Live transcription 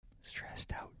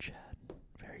stressed out, Chad.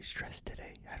 Very stressed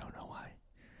today. I don't know why.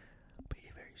 But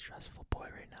he's a very stressful boy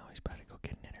right now. He's about to go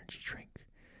get an energy drink.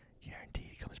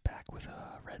 Guaranteed he comes back with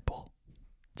a Red Bull.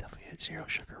 Definitely a zero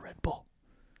sugar Red Bull.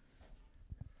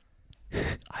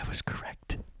 I was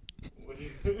correct. What are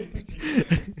you doing?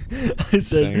 I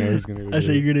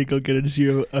said you're gonna go get a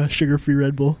zero sugar-free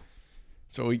Red Bull.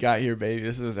 So we got here, baby.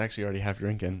 This was actually already half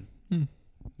drinking.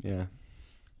 Yeah.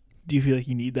 Do you feel like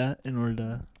you need that in order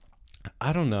to?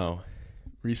 I don't know.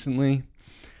 Recently,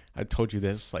 I told you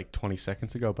this like 20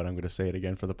 seconds ago, but I'm going to say it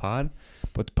again for the pod.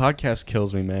 But the podcast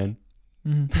kills me, man.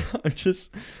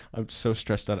 Mm-hmm. I'm so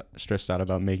stressed out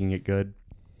about making it good.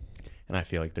 And I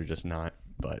feel like they're just not.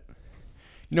 But,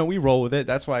 we roll with it.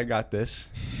 That's why I got this.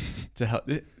 To help.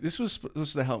 This was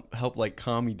supposed to help like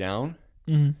calm me down.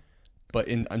 Mm-hmm. But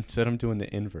instead I'm doing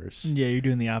the inverse. Yeah, you're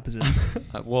doing the opposite.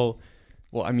 Well,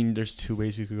 I mean, there's two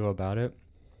ways you could go about it.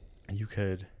 You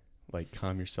could, like,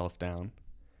 calm yourself down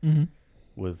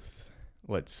with,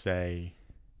 let's say,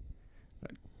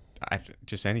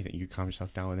 just anything. You could calm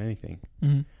yourself down with anything.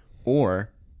 Mm-hmm. Or,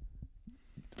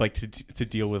 like, to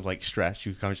deal with, like, stress,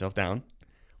 you could calm yourself down.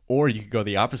 Or you could go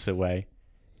the opposite way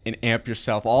and amp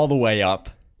yourself all the way up.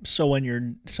 So when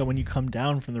you come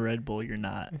down from the Red Bull, you're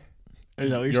not. Is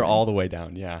that what you're saying? All the way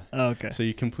down, yeah. Oh, okay. So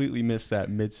you completely miss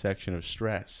that midsection of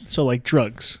stress. So like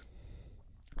drugs.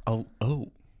 Oh.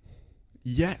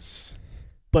 Yes.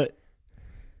 But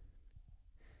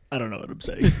I don't know what I'm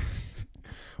saying.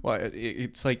 Well,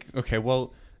 it's like, okay,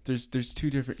 well, there's two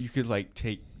different, you could like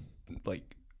take,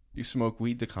 like, you smoke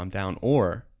weed to calm down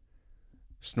or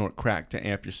snort crack to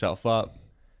amp yourself up.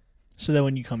 So that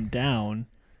when you come down,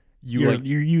 you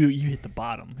hit the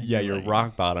bottom. Yeah, you're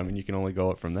rock bottom and you can only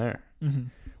go up from there. Mm-hmm.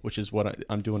 Which is what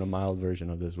I'm doing a mild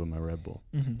version of this with my Red Bull.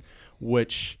 Mm-hmm.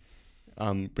 Which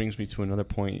brings me to another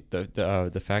point.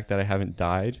 The fact that I haven't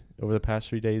died over the past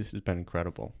 3 days has been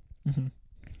incredible. Mm-hmm.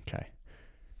 Okay.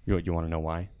 You want to know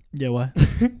why? Yeah, why?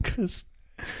 Because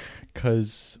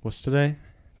what's today?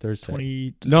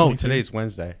 Thursday. 23. Today's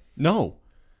Wednesday. No,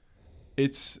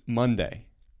 it's Monday.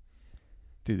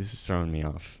 Dude, this is throwing me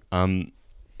off.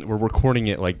 We're recording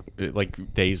it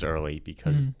like days early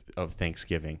because of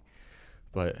Thanksgiving,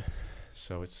 but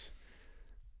so it's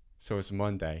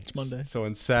Monday. It's Monday. So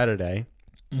on Saturday,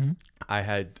 I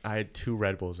had 2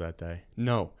 Red Bulls that day.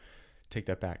 No, take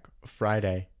that back.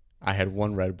 Friday, I had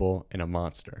 1 Red Bull and a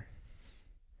Monster.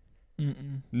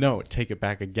 No, take it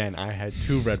back again. I had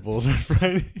 2 Red Bulls on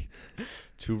Friday.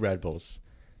 2 Red Bulls.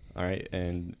 All right,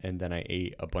 and then I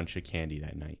ate a bunch of candy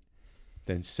that night.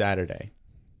 Then Saturday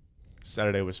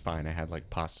was fine. I had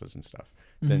like pastas and stuff.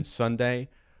 Then Sunday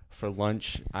for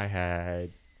lunch, I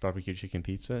had barbecue chicken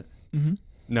pizza.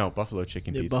 No, buffalo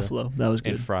chicken pizza. Buffalo. That was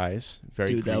good. And fries.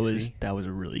 Very Dude, greasy. that was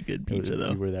a really good pizza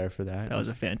though. You were there for that. That was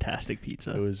a fantastic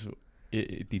pizza.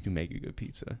 They do make a good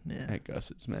pizza at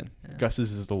Gus's, man. Yeah.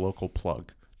 Gus's is the local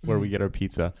plug where we get our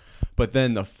pizza. But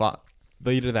then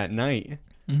later that night,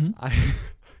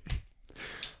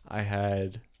 I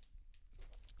had...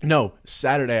 No,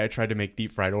 Saturday I tried to make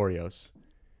deep fried Oreos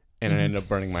and I ended up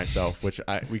burning myself, which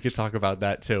we could talk about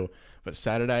that too. But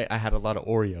Saturday I had a lot of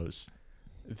Oreos.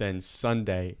 Then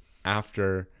Sunday,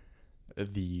 after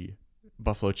the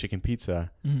buffalo chicken pizza,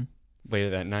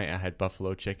 later that night I had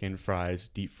buffalo chicken, fries,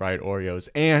 deep fried Oreos,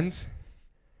 and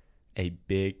a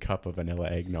big cup of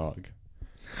vanilla eggnog.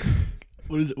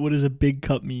 What does a big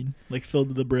cup mean? Like filled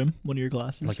to the brim? One of your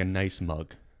glasses? Like a nice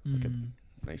mug. Like a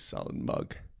nice solid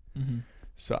mug.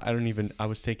 So I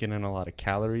was taking in a lot of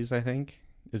calories, I think.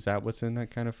 Is that what's in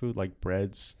that kind of food? Like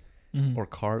breads or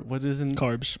what is in?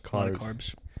 Carbs. A lot of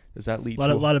carbs. Does that lead to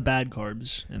a lot of bad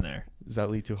carbs in there? Does that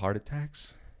lead to heart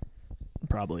attacks?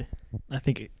 Probably. I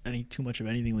think too much of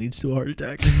anything leads to a heart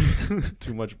attack.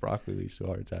 Too much broccoli leads to a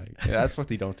heart attack. Yeah, that's what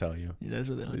they don't tell you. Yeah, that's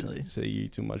what they don't tell you. Say you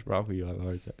eat too much broccoli, you'll have a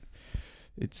heart attack.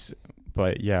 It's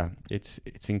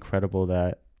incredible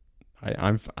that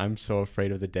I'm so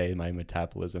afraid of the day my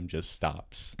metabolism just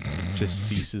stops, just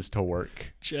ceases to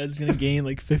work. Chad's gonna gain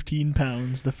like 15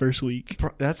 pounds the first week.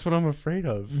 That's what I'm afraid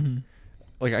of.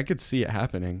 Like I could see it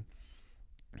happening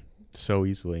so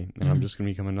easily, and I'm just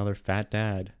gonna become another fat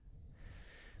dad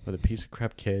with a piece of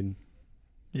crap kid.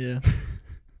 Yeah.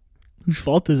 Whose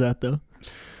fault is that though?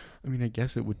 I mean, I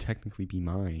guess it would technically be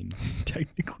mine.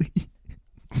 Technically.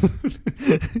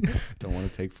 Don't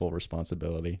want to take full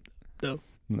responsibility. No.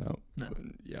 But,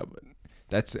 yeah, but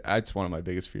that's one of my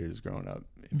biggest fears growing up.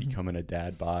 Becoming a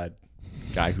dad bod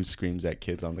guy who screams at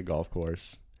kids on the golf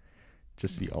course.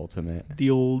 Just the ultimate. The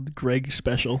old Greg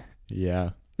special.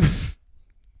 Yeah.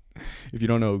 If you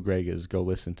don't know who Greg is, go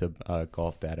listen to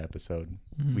Golf Dad episode.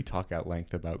 We talk at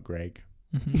length about Greg.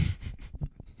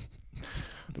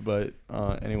 But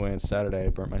anyway, on Saturday, I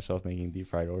burnt myself making deep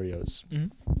fried Oreos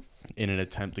in an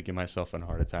attempt to give myself a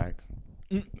heart attack.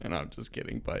 And I'm just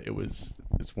kidding, but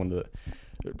it's one of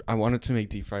the. I wanted to make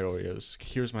deep fried Oreos.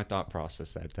 Here's my thought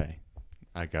process that day.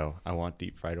 I want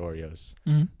deep fried Oreos,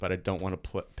 but I don't want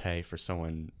to pay for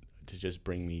someone to just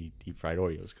bring me deep fried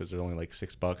Oreos because they're only like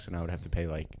 $6, and I would have to pay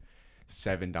like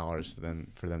 $7 to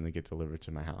them for them to get delivered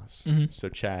to my house. So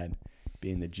Chad,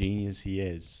 being the genius he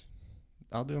is,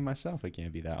 I'll do it myself. It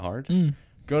can't be that hard.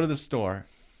 Go to the store,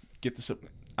 get this.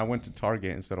 I went to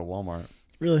Target instead of Walmart.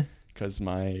 Really? Because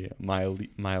my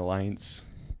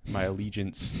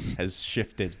allegiance has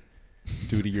shifted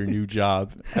due to your new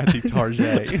job at the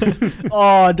Target.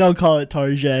 Oh, don't call it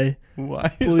Target. Why?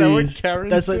 Please. Is that what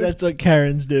Karens do? That's what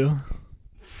Karens do.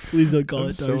 Please don't call I'm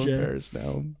it so Target. embarrassed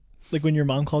now. Like when your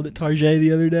mom called it Target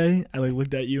the other day, I like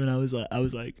looked at you and I was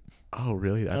like, Oh,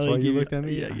 really? That's I why like you you- looked at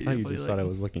me? yeah, I you thought you definitely just thought I like-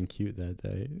 was looking cute that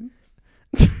day.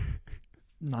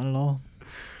 not at all.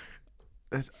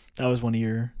 That was one of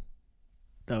your,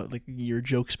 your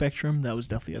joke spectrum. That was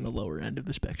definitely on the lower end of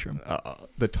the spectrum.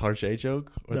 The Target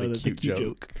joke or No, the cute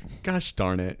joke? Gosh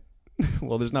darn it.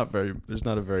 Well, there's not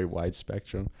a very wide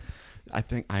spectrum. I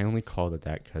think I only called it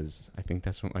that because I think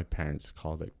that's what my parents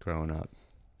called it growing up.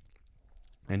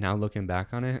 And now looking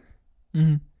back on it,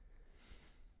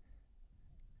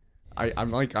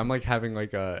 I'm like having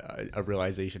like a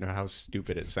realization of how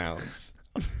stupid it sounds.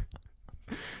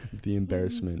 The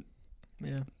embarrassment.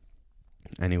 Yeah.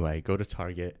 Anyway, go to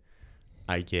Target.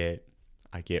 I get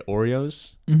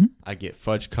Oreos. I get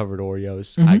fudge covered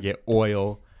Oreos. I get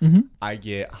oil. I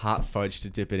get hot fudge to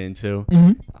dip it into.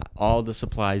 All the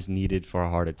supplies needed for a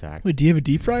heart attack. Wait, do you have a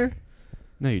deep fryer?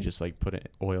 No, you just like put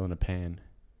oil in a pan.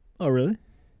 Oh, really?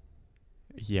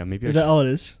 Yeah, maybe. Is that all it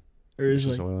is? Or is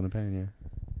just like? oil in a pan? Yeah.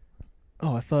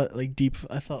 Oh, I thought like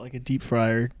a deep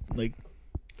fryer like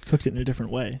cooked it in a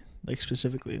different way, like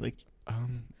specifically like.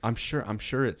 I'm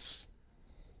sure it's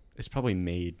probably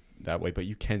made that way, but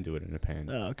you can do it in a pan.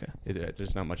 Oh, okay.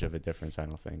 There's not much of a difference, I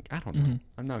don't think. I don't know.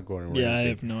 I'm not Gordon Ramsay. Yeah, I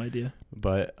have no idea.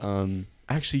 But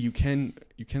actually, you can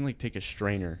like take a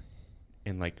strainer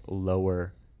and like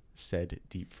lower said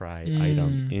deep fry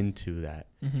item into that,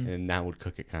 and that would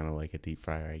cook it kind of like a deep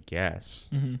fryer, I guess.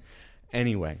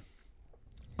 Anyway,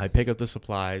 I pick up the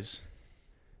supplies,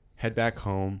 head back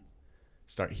home,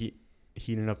 start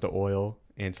heating up the oil,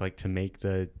 and it's like to make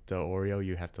the Oreo,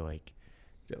 you have to like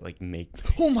make.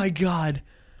 Oh my God!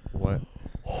 What?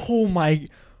 Oh my!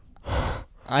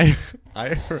 I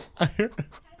heard. I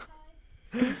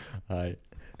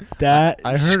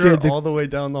heard her all the way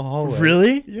down the hallway.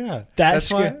 Really? Yeah.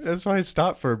 That's why I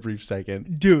stopped for a brief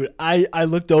second. Dude, I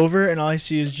looked over and all I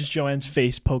see is just Joanne's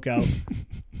face poke out.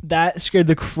 That scared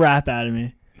the crap out of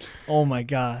me. Oh my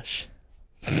gosh.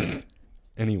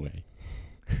 Anyway,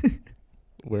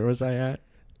 where was I at?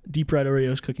 Deep fried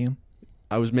Oreos, cooking them.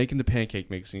 I was making the pancake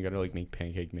mix, and you gotta like make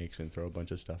pancake mix and throw a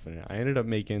bunch of stuff in it. I ended up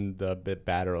making the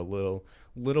batter a little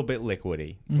bit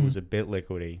liquidy. It was a bit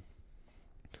liquidy.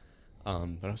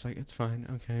 But I was like, it's fine,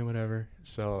 okay, whatever.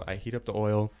 So I heat up the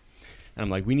oil, and I'm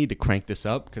like, we need to crank this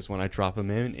up because when I drop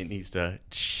them in, it needs to,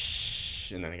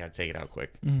 and then I gotta take it out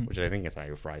quick, which I think is how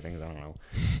you fry things. I don't know.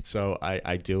 So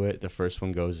I do it. The first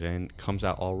one goes in, comes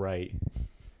out all right,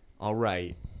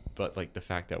 but like the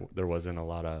fact that there wasn't a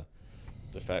lot of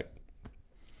the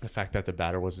fact that the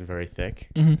batter wasn't very thick,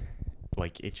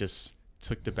 like it just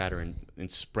took the batter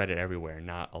and spread it everywhere.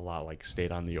 Not a lot like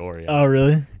stayed on the Oreo. Oh,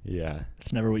 really? Yeah.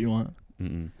 That's never what you want.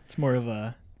 It's more of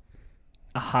a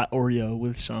hot Oreo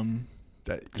with some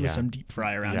deep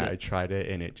fry around it. Yeah, I tried it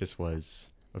and it just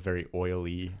was a very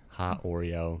oily hot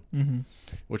Oreo,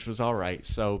 which was all right.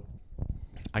 So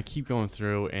I keep going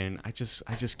through and I just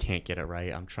can't get it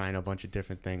right. I'm trying a bunch of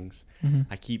different things.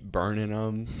 I keep burning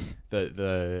them.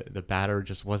 The batter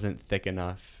just wasn't thick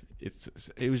enough.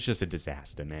 It was just a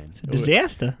disaster, man. It's a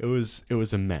disaster. It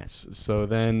was a mess. So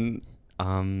then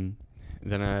I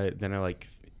like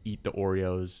eat the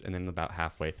Oreos, and then about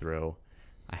halfway through,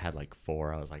 I had like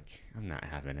 4. I was like, I'm not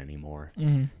having any more.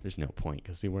 There's no point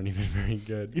because they weren't even very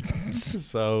good.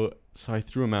 so I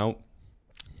threw them out.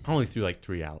 I only threw like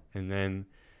 3 out, and then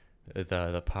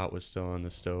the pot was still on the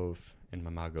stove, and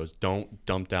my mom goes, "Don't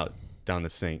dump down the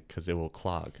sink because it will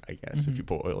clog, I guess, if you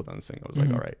put oil down the sink." I was like,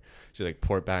 all right. She's like,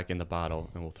 pour it back in the bottle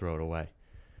and we'll throw it away.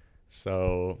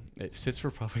 So it sits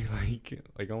for probably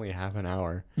like only half an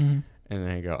hour. And then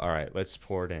I go, all right, let's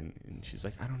pour it in. And she's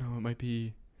like, I don't know, it might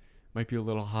be a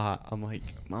little hot. I'm like,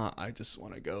 Ma, I just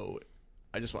want to go.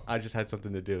 I just had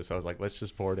something to do. So I was like, let's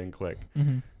just pour it in quick.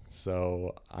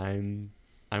 So I'm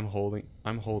holding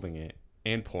it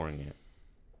and pouring it,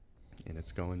 and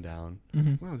it's going down.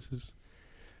 Wow, this is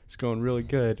It's going really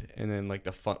good. And then like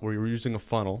we were using a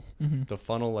funnel. Mm-hmm. The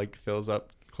funnel like fills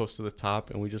up close to the top,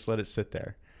 and we just let it sit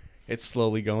there. It's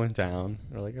slowly going down.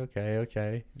 We're like,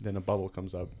 okay. Then a bubble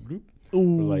comes up. Bloop.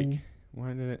 Ooh. We're like,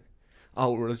 why did it?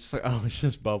 Oh, we're just like, oh, it's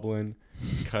just bubbling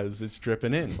because it's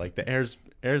dripping in. Like the air's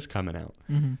coming out.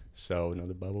 Mm-hmm. So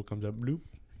another bubble comes up. Bloop.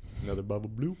 Another bubble.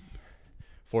 Bloop.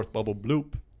 Fourth bubble.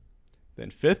 Bloop. Then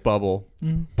fifth bubble.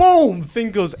 Mm-hmm. Boom!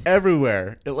 Thing goes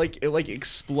everywhere. It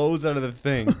explodes out of the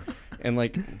thing, and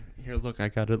like, here, look, I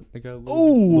got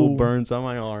little burns on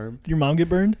my arm. Did your mom get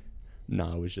burned?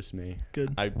 No, it was just me.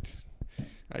 Good.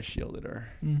 I shielded her.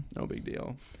 Mm. No big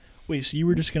deal. Wait, so you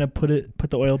were just gonna put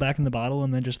the oil back in the bottle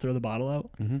and then just throw the bottle out?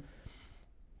 Mm-hmm.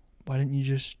 Why didn't you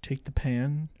just take the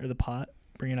pan or the pot,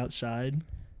 bring it outside,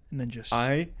 and then just?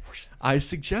 I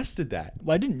suggested that,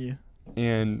 Why didn't you?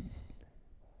 and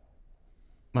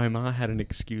my mom had an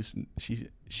excuse.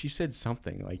 She said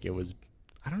something like it was,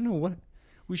 I don't know what.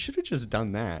 We should have just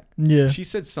done that. Yeah. She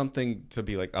said something to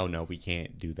be like, "Oh no, we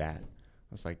can't do that." I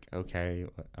was like, "Okay,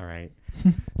 all right."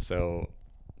 so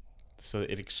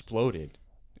it exploded,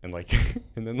 and like,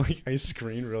 and then like I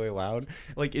screamed really loud.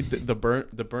 Like the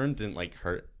burn didn't like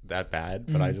hurt that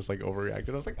bad, but I just like overreacted.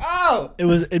 I was like, "Oh!"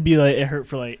 It'd be like it hurt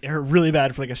really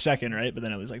bad for like a second, right? But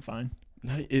then it was like fine.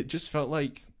 It just felt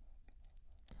like,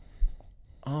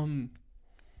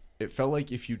 it felt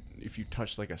like if you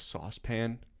touch like a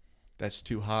saucepan that's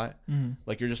too hot,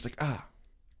 like you're just like,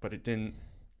 but it didn't.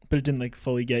 But it didn't like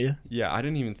fully get you. Yeah, I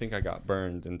didn't even think I got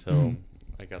burned until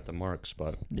I got the marks,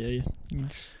 but Yeah, you're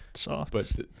just soft.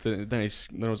 but then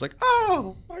I was like,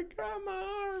 "Oh my god, my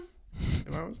arm!"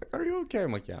 And I was like, "Are you okay?"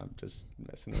 I'm like, "Yeah, I'm just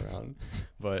messing around."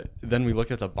 But then we look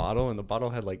at the bottle, and the bottle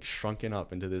had like shrunken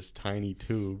up into this tiny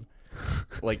tube,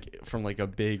 like from like a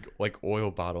big like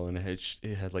oil bottle, and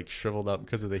it had like shriveled up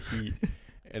because of the heat,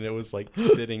 and it was like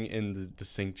sitting in the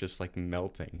sink, just like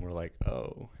melting. We're like,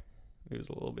 "Oh, it was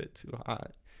a little bit too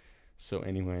hot." So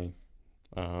anyway,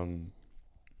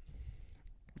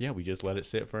 yeah, we just let it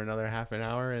sit for another half an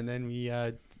hour, and then we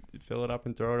fill it up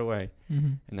and throw it away.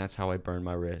 Mm-hmm. And that's how I burned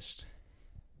my wrist.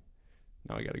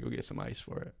 Now I got to go get some ice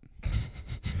for it.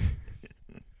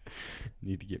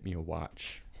 Need to get me a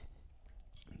watch.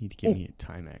 Need to get me a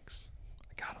Timex.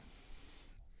 I got him.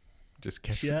 Just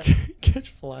catch See that? catch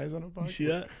flies on a bug. You see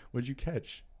that? What'd you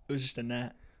catch? It was just a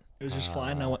gnat. It was just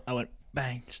flying. I went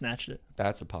bang, snatched it.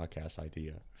 That's a podcast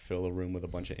idea. Fill a room with a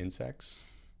bunch of insects.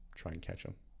 Try and catch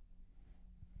them.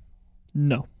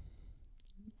 No,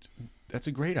 That's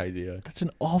a great idea. that's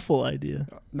an awful idea.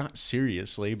 Not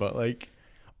seriously, but like,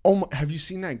 oh, have you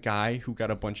seen that guy who got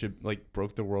a bunch of like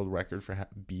broke the world record for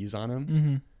bees on him?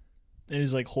 Mm-hmm. And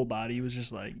his like whole body was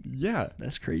just like, Yeah.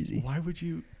 that's crazy. Why would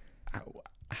you?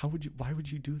 Why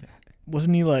would you do that?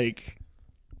 Wasn't he like?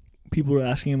 People were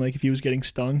asking him like if he was getting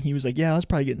stung. He was like, "Yeah, I was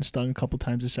probably getting stung a couple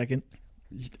times a second."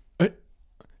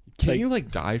 Can't you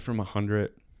like die from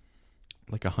 100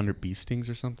 bee stings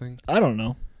or something? I don't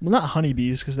know. Well, not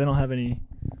honeybees because they don't have any.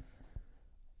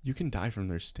 You can die from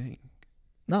their sting.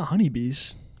 Not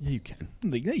honeybees. Yeah, you can.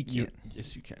 Like, no, you can't.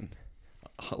 Yes, you can.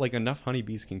 Like enough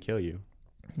honeybees can kill you.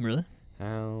 Really?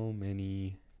 How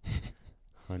many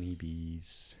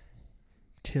honeybees?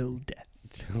 Till death.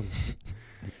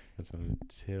 That's what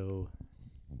till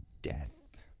death.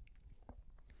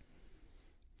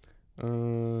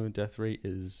 Death rate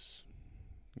is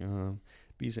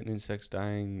bees and insects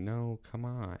dying. No, come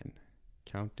on.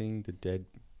 Counting the dead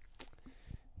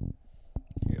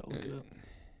Here, I'll look it up.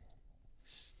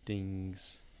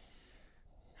 stings.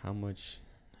 How much?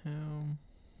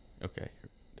 Okay,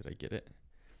 did I get it?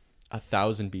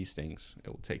 1,000 bee stings it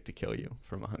will take to kill you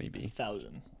from a honeybee.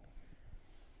 1,000.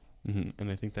 And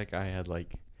I think that guy had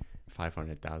like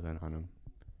 500,000 on him.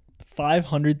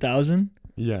 500,000?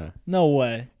 Yeah. No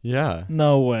way. Yeah.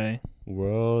 No way.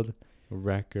 World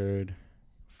record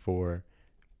for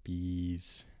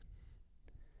bees.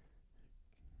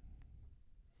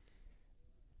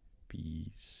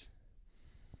 Bees.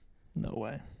 No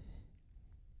way.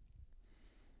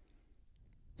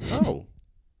 Oh.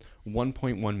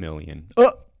 1.1 million.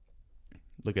 Oh!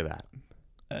 Look at that.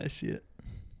 I see it.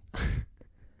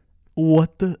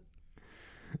 What the?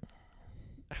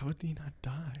 How would he not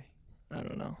die? I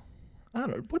don't know.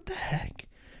 What the heck?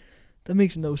 That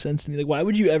makes no sense to me. Like, why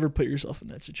would you ever put yourself in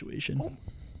that situation? Oh.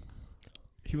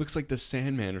 He looks like the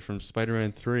Sandman from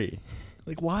Spider-Man 3.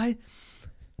 Like, why?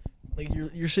 Like,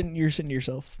 you're sitting to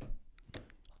yourself.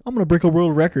 I'm gonna break a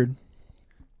world record.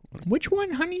 Which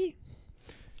one, honey?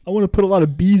 I want to put a lot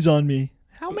of bees on me.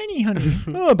 How many, honey?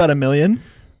 Oh, about 1 million.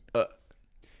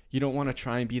 You don't want to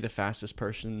try and be the fastest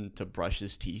person to brush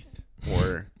his teeth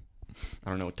or, I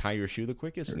don't know, tie your shoe the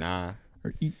quickest? Nah.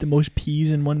 Or eat the most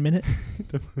peas in 1 minute?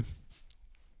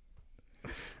 I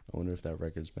wonder if that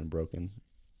record's been broken.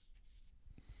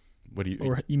 What do you?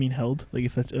 Or you mean held? Like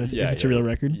if that's if Yeah, it's a real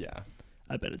record? Yeah.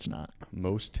 I bet it's not.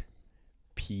 Most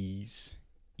peas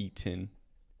eaten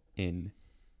in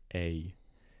a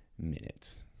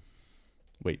minute.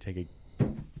 Wait, take a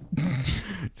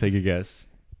guess.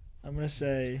 I'm gonna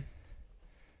say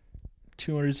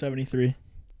 273.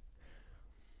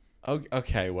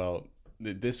 Okay, well,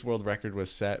 this world record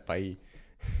was set by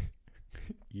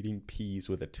eating peas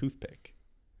with a toothpick.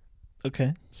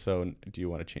 Okay. So, do you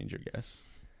want to change your guess?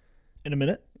 In a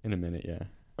minute? In a minute, yeah.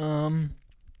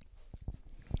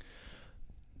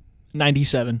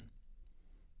 97.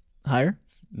 Higher?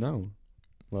 No,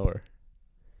 lower.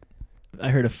 I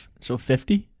heard of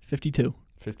 50? 52.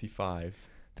 55.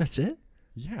 That's it?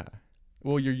 Yeah.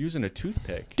 Well, you're using a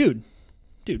toothpick. Dude.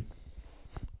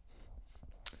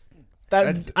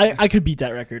 I could beat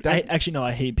that record.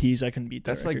 I hate peas. I couldn't beat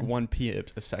that That's record. like 1 pea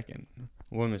a second.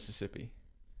 1 Mississippi.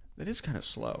 That is kind of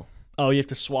slow. Oh, you have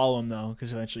to swallow them, though,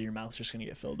 because eventually your mouth's just going to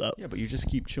get filled up. Yeah, but you just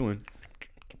keep chewing.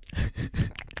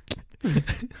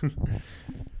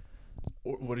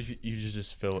 Or what if you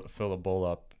just fill a bowl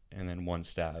up and then one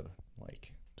stab,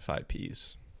 like 5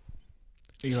 peas?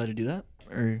 Are you allowed to do that?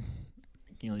 Or can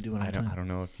you only do one at a time? I don't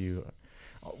know if you...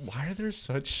 Why are there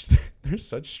such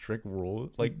strict rules?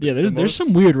 Like yeah, there's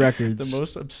some weird records. The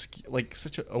most obscure, like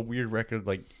such a weird record,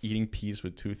 like eating peas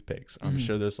with toothpicks. I'm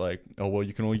sure there's like, oh well,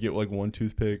 you can only get like 1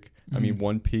 toothpick. I mean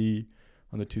 1 pea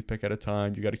on the toothpick at a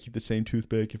time. You got to keep the same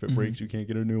toothpick. If it breaks, you can't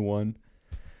get a new one.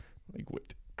 Like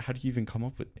what? How do you even come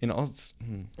up with? And all.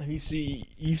 You've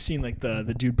seen like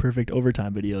the Dude Perfect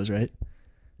overtime videos, right?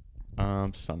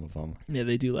 Some of them. Yeah,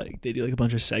 they do like a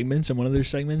bunch of segments, and one of their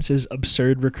segments is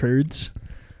absurd records.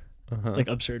 Like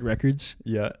absurd records.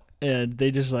 Yeah. And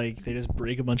they just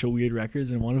break a bunch of weird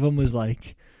records, and one of them was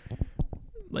like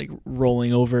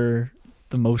rolling over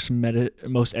the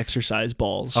most exercise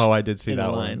balls. Oh, I did see in that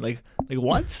a line. one. Like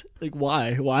what? Like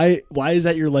why is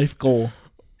that your life goal?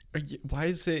 Why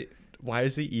is it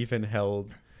even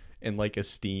held in like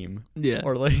esteem? Yeah.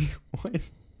 Or like why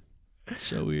is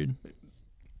so weird.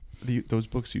 Those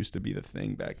books used to be the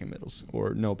thing back in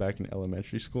back in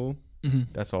elementary school.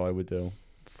 That's all I would do.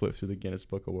 Flip through the Guinness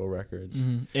Book of World Records.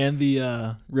 And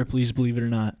the Ripley's Believe It or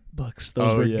Not books.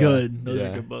 Those were good. Those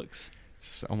are good books.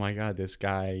 Oh my God, this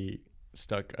guy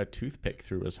stuck a toothpick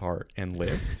through his heart and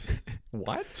lived.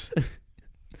 What?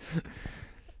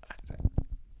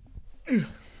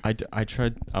 I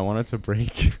tried. I wanted to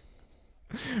break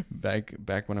back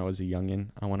when I was a youngin'.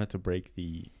 I wanted to break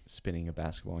the spinning a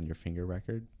basketball on your finger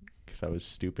record because I was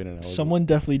stupid and someone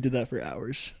definitely did that for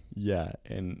hours. Yeah,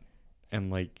 and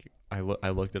like I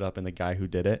looked it up, and the guy who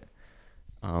did it,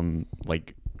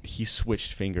 like he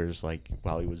switched fingers like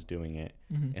while he was doing it,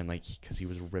 and like because he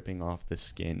was ripping off the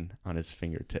skin on his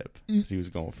fingertip because he was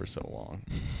going for so long.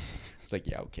 It's like,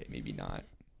 yeah, okay, maybe not.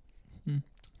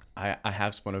 I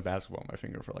have spun a basketball on my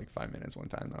finger for like 5 minutes one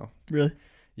time though. Really?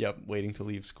 Yep, waiting to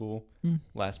leave school.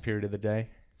 Last period of the day,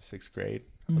 6th grade.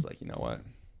 I was like, you know what?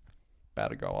 About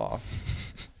to go off.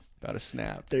 About to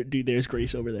snap. There's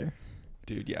Grace over there.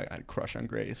 Dude, yeah, I had a crush on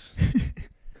Grace.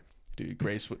 Dude,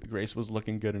 Grace was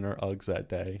looking good in her Uggs that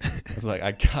day. I was like,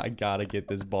 I gotta get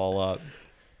this ball up.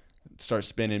 Start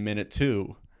spinning minute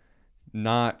 2.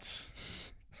 Not,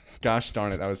 gosh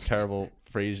darn it, that was terrible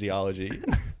phraseology.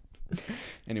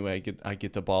 Anyway, I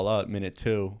get the ball up, minute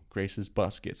 2. Grace's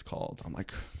bus gets called. I'm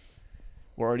like,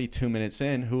 we're already 2 minutes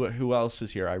in. Who else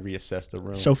is here? I reassessed the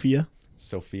room.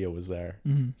 Sophia was there.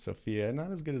 Sophia,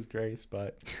 not as good as Grace,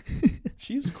 but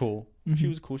she was cool. She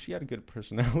was cool. She had a good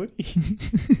personality.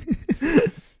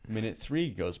 Minute 3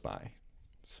 goes by.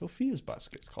 Sophia's bus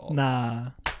gets called.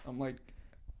 Nah. I'm like,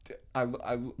 I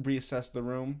reassessed the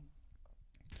room.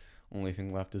 Only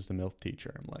thing left is the MILF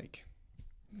teacher. I'm like,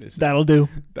 that'll do.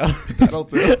 That'll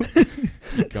do.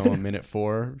 Going minute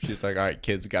 4. She's like, all right,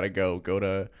 kids, gotta go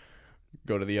to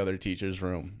the other teacher's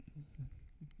room.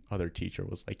 Other teacher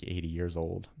was like 80 years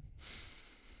old.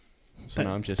 So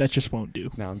now that just won't do.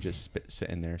 Now I'm just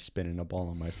sitting there spinning a ball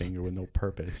on my finger with no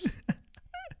purpose.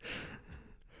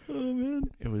 Oh man,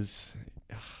 it was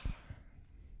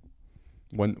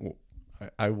when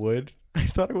I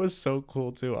thought it was so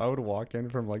cool too. I would walk in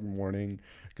from like morning,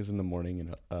 because in the morning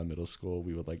in middle school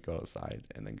we would like go outside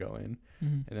and then go in,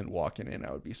 and then walking in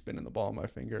I would be spinning the ball on my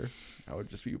finger. I would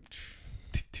just be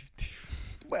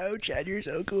wow, Chad, you're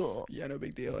so cool. Yeah, no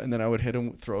big deal. And then I would hit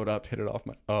him, throw it up, hit it off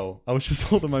my... Oh, I was just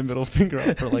holding my middle finger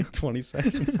up for like 20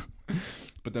 seconds.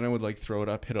 But then I would like throw it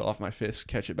up, hit it off my fist,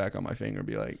 catch it back on my finger,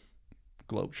 be like,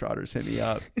 Globetrotters, hit me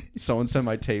up. Someone sent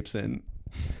my tapes in.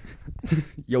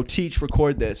 Yo, teach,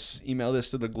 record this. Email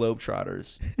this to the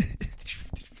Globetrotters.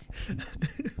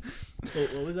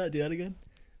 What was that? Do that again.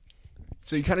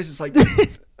 So you kind of just like.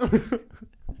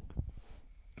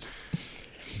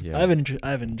 Yeah. I have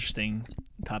an interesting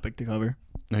topic to cover.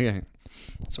 Okay.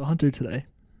 So Hunter today.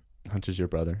 Hunter's your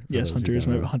brother. Yes, For those Hunter who is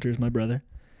don't my know. Hunter is my brother.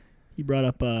 He brought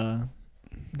up a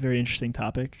very interesting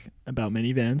topic about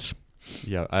minivans.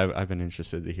 Yeah, I've been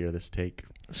interested to hear this take.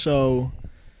 So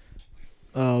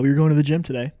we were going to the gym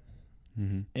today,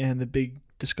 Mm-hmm. and the big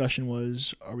discussion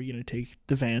was: are we going to take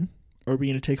the van, or are we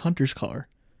going to take Hunter's car?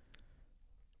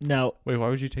 Now, Wait, why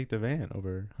would you take the van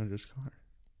over Hunter's car?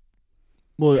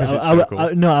 well, 'Cause it's so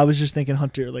cool. I was just thinking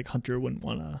Hunter wouldn't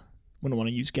want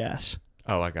to use gas.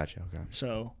 Oh, I got you. Okay.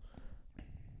 So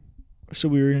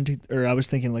we were gonna or I was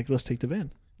thinking like, let's take the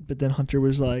van. But then Hunter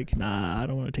was like, nah, I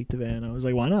don't want to take the van. I was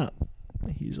like, why not?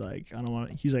 He's like, I don't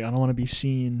want to be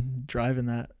seen driving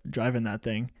that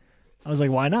thing. I was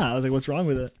like, why not? I was like, what's wrong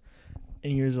with it?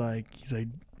 And he's like,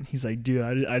 dude,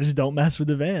 I just don't mess with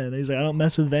the van. And he's like, I don't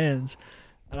mess with vans.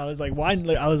 And I was like, why?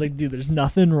 I was like, dude, there's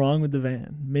nothing wrong with the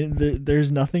van.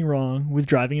 There's nothing wrong with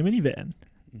driving a minivan.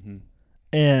 Mm-hmm.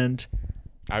 And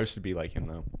I used to be like him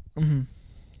though. mm-hmm,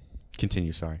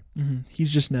 Continue. Sorry. mm-hmm, he's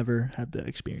just never had the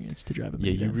experience to drive a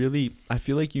Yeah, minivan. you really. I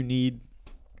feel like you need.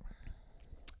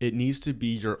 It needs to be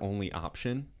your only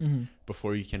option Mm-hmm.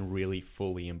 before you can really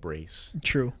fully embrace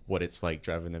True. what it's like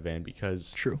driving the van.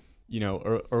 Because True. you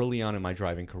know, early on in my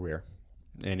driving career,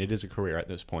 and it is a career at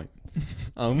this point.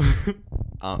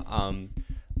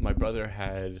 My brother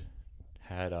had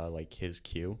like his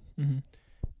Q,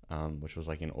 Mm-hmm. which was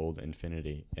like an old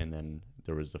Infinity, and then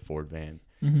there was the Ford van.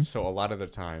 Mm-hmm. So a lot of the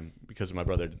time, because my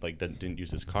brother like didn't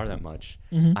use his car that much,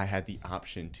 Mm-hmm. I had the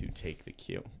option to take the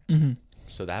Q. Mm-hmm.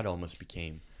 So that almost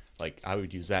became like I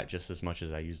would use that just as much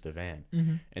as I used the van,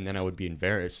 Mm-hmm. and then I would be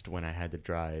embarrassed when I had to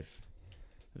drive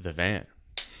the van.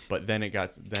 But then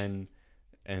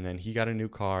and then he got a new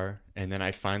car, and then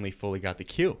I finally fully got the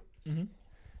Q. Mm-hmm.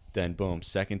 Then boom,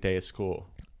 second day of school,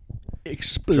 driving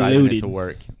Exploded. it to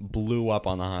work, blew up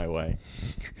on the highway,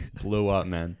 blew up,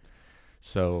 man.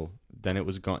 So then it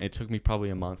was gone. It took me probably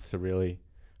a month to really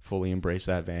fully embrace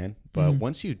that van. But Mhm.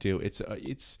 once you do, it's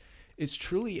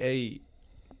truly a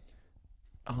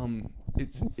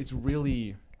it's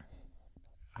really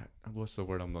what's the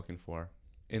word I'm looking for?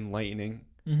 Enlightening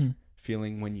Mm-hmm.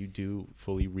 feeling when you do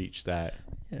fully reach that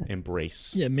Yeah.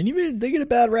 embrace. Yeah, minivan, they get a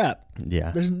bad rap.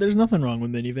 Yeah. There's nothing wrong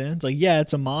with minivans. Like, yeah,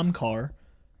 it's a mom car,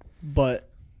 but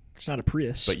it's not a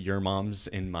Prius. But your mom's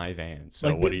in my van, so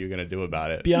Like, what be- are you gonna do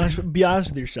about it? be honest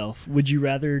with yourself. Would you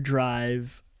rather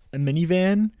drive a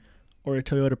minivan or a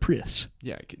Toyota Prius?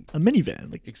 Yeah, A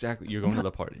minivan, like, exactly. You're going to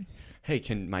the party. Hey,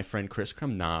 can my friend Chris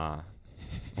come? Nah,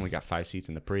 only got 5 seats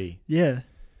in the pre. yeah,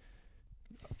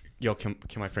 Yo, can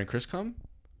my friend Chris come?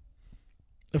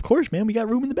 of course, man. We got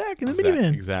room in the back in the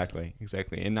minivan. Exactly.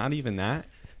 And not even that.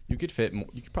 You could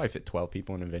probably fit 12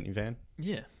 people in a minivan.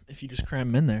 Yeah, if you just cram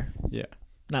them in there, Yeah.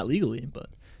 not legally, but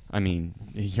I mean,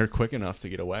 you're quick enough to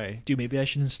get away. dude, maybe I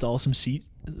should install some seat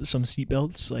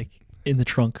belts like in the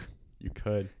trunk. You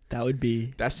could. That would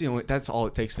be. That's all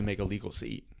it takes to make a legal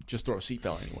seat. Just throw a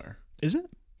seatbelt anywhere. Is it?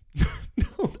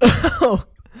 No. Oh.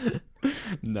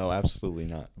 No, absolutely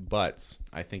not. But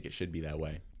I think it should be that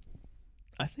way.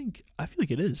 I feel like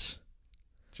it is.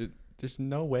 There's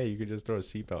no way you could just throw a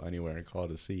seatbelt anywhere and call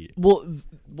it a seat.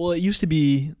 Well, it used to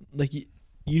be like you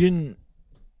didn't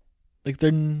like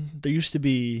there used to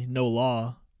be no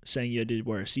law saying you had to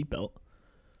wear a seatbelt.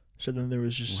 So then there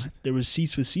was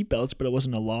seats with seatbelts, but it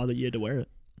wasn't a law that you had to wear it.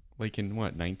 Like in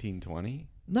what, 1920?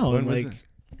 No, When was like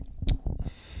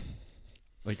it?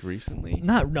 Like recently?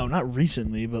 not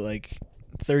recently, but like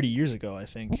 30 years ago, I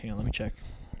think. Hang on, let me check.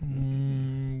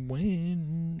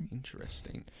 When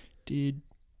Interesting. did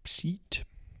seat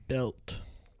belt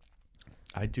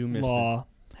I do miss law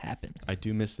happen? I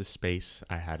do miss the space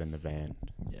I had in the van.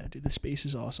 Yeah, dude, the space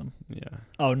is awesome. Yeah.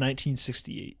 Oh,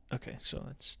 1968. Okay, so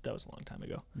that was a long time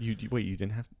ago. You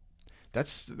didn't have. That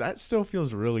still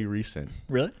feels really recent.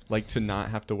 Really? Like to not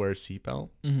have to wear a seatbelt.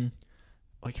 Mm-hmm.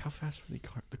 Like how fast were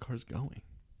the cars going?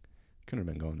 Couldn't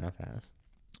have been going that fast.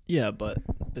 Yeah, but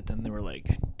then they were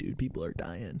like, dude, people are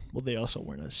dying. Well, they also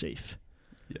weren't as safe.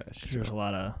 Yeah, 'Cause there was a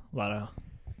lot of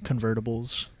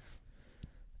convertibles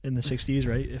in the 60s,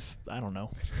 right? If I don't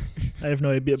know, I have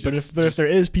no idea. But if there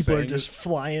is, people are saying just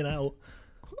flying out.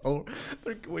 Oh,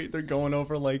 they're going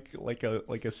over like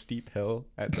a steep hill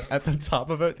at the top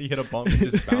of it. They hit a bump and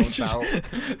just bounce out.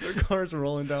 Their cars are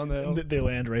rolling down the hill. They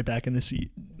land right back in the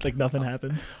seat, like nothing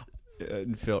happened.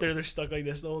 And Phil, They're stuck like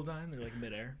this the whole time. They're like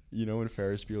midair. you know, in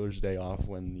Ferris Bueller's Day Off,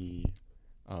 when the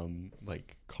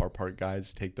like car park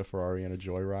guys take the Ferrari on a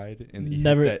joyride and he hit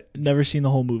Never never seen the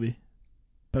whole movie,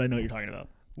 but I know what you're talking about.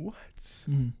 what?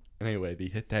 Mm-hmm. Anyway, they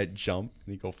hit that jump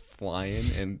and they go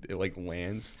flying and it like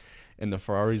lands, and the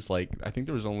Ferrari's like, I think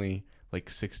there was only like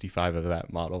 65 of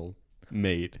that model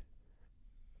made.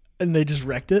 And they just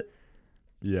wrecked it.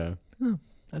 Yeah. Oh,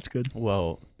 that's good.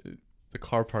 Well, the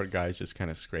car park guys just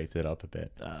kind of scraped it up a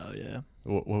bit. Oh yeah.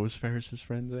 What was Ferris's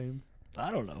friend's name?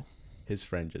 I don't know. His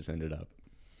friend just ended up.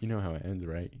 You know how it ends,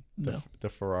 right? No. The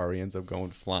Ferrari ends up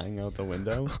going flying out the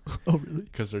window Oh really?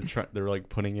 because they're like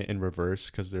putting it in reverse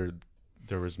because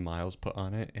there was miles put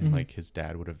on it, and Mhm. like his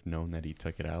dad would have known that he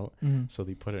took it out, Mm-hmm. so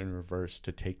they put it in reverse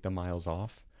to take the miles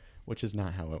off, which is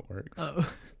not how it works.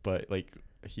 Oh. But like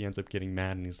he ends up getting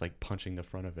mad and he's like punching the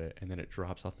front of it, and then it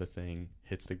drops off the thing,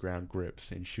 hits the ground,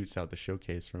 grips, and shoots out the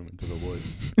showcase room into the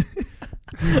woods.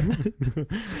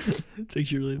 It's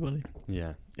actually really funny.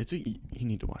 Yeah, you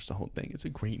need to watch the whole thing. It's a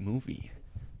great movie.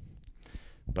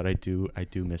 But I do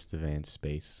miss the van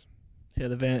space. Yeah,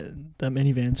 that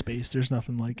minivan space. There's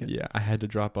nothing like it. Yeah, I had to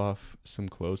drop off some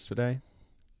clothes today,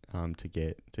 to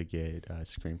get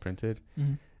screen printed,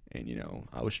 Mm-hmm. and you know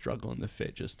I was struggling to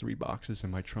fit just 3 boxes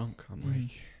in my trunk. I'm Mhm.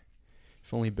 like,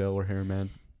 if only Bill were here, man.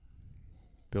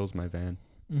 Bill's my van.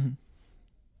 Mm-hmm.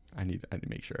 I need to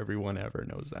make sure everyone ever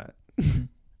knows that.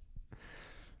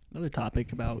 Another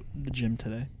topic about the gym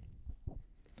today.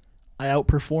 I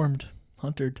outperformed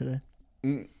Hunter today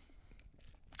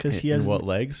because he In has what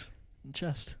legs?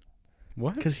 chest.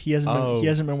 What? Because he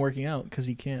hasn't been working out because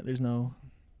he can't. There's no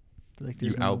like You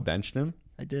there's no. outbenched him?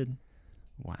 I did,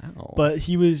 Wow. but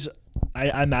he was.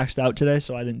 I maxed out today,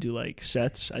 so I didn't do like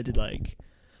sets. I did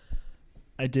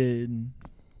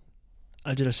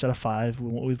a set of 5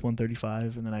 with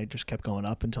 135, and then I just kept going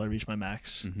up until I reached my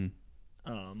max. Mm-hmm.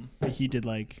 But he did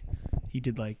like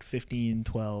 15,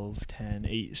 12, 10,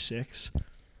 8, 6,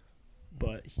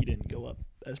 but he didn't go up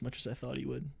as much as I thought he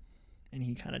would, and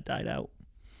he kind of died out.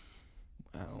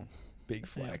 Wow. Big I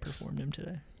flex. outperformed him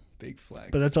today, Big flex.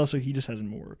 but that's also he just hasn't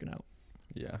been working out.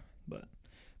 Yeah. But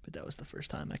that was the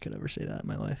first time I could ever say that in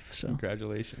my life. So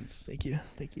Congratulations. thank you.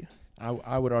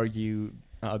 I would argue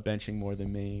benching more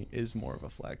than me is more of a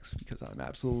flex because I'm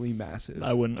absolutely massive.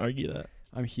 I wouldn't argue that.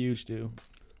 I'm huge, dude.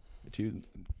 To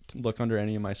look under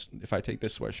any of my, if I take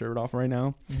this sweatshirt off right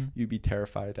now, you'd be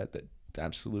terrified at the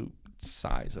absolute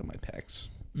size of my pecs.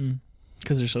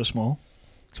 Because they're so small.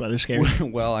 That's why they're scary.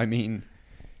 Well, I mean,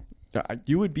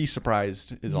 you would be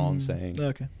surprised is all I'm saying.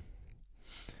 Okay.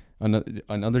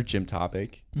 Another gym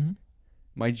topic. Mm-hmm.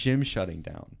 My gym shutting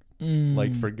down.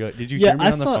 Like for good. Did you Yeah, hear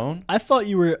me on the phone? I thought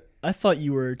you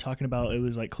were talking about it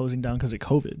was like closing down because of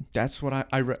COVID. That's what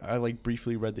I like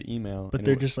briefly read the email. But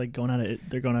they're just like going out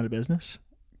of business.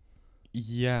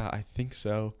 Yeah, I think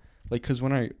so. Like, cause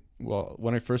when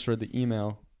I first read the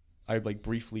email, I like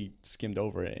briefly skimmed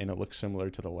over it, and it looked similar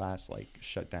to the last like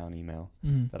shutdown email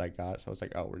that I got. So I was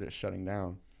like, oh, we're just shutting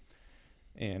down.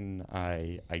 And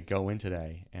I go in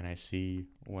today, and I see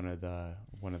one of the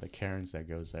Karens that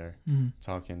goes there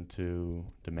talking to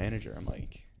the manager. I'm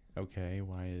like, okay,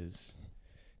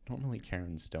 normally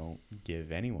Karens don't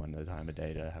give anyone the time of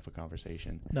day to have a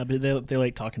conversation. No, but they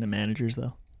like talking to managers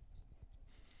though.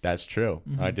 That's true.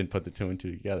 Mhm. I didn't put the 2 and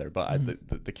 2 together, but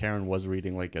Mhm. the Karen was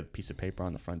reading like a piece of paper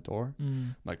on the front door.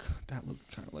 Mm. Like, that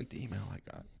looked kind of like the email I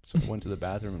got. So I went to the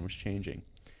bathroom and was changing.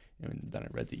 And then I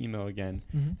read the email again.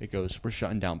 Mm-hmm. It goes, we're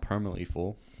shutting down permanently,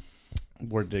 fool.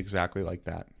 Worded exactly like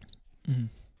that. Mm-hmm.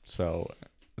 So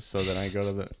then I go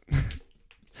to the...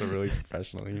 It's a really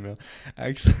professional email.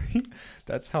 Actually,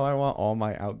 that's how I want all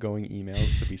my outgoing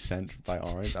emails to be sent by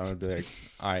Orange. I'm going to be like,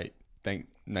 all right,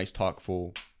 nice talk,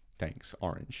 fool. Thanks,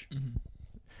 Orange. Mm-hmm.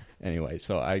 Anyway,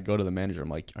 so I go to the manager. I'm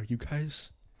like, are you guys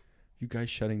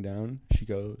shutting down? She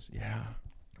goes, yeah.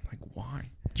 I'm like, why?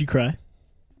 Did you cry?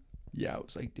 Yeah, I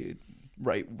was like, dude,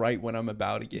 right when I'm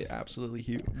about to get absolutely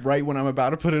huge, right when I'm about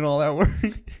to put in all that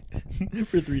work.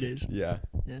 For 3 days. Yeah.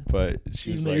 Yeah. But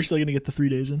she Even was though like, you're still gonna get the 3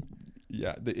 days in.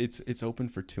 yeah, it's open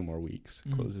for 2 more weeks.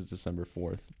 Mhm. Closes December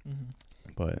 4th.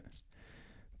 Mm-hmm.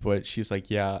 But she's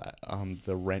like, yeah,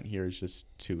 the rent here is just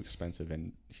too expensive,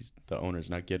 and the owner's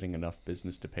not getting enough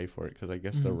business to pay for it, because I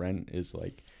guess the Mhm. rent is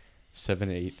like $7,000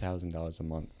 to $8,000 a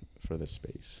month for the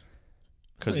space.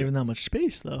 It's not even that much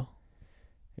space though.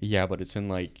 Yeah, but it's in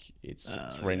like it's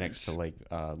right next yes. to like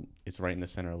it's right in the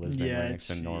center of Lisbon, Yeah, right next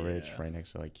to it's- Norwich, yeah. right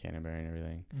next to like Canterbury and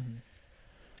everything. Mm-hmm.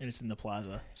 And it's in the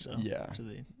plaza, so Yeah. So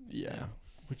they, Yeah,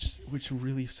 which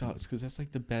really sucks, because that's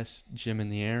like the best gym in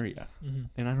the area, Mm-hmm.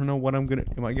 and I don't know what am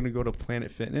I gonna go to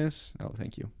Planet Fitness? Oh,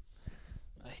 thank you.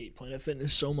 I hate Planet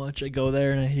Fitness so much. I go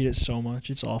there and I hate it so much.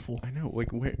 It's awful. I know,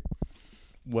 like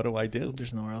what do I do?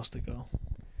 There's nowhere else to go.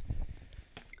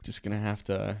 just gonna have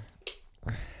to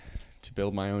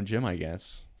build my own gym, I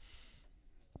guess.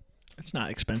 It's not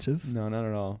expensive. No, not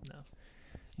at all. No.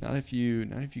 Not if you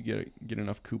get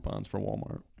enough coupons for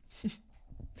Walmart.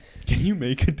 Can you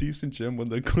make a decent gym with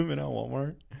the equipment at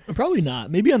Walmart? Probably not.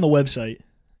 Maybe on the website.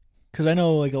 Because I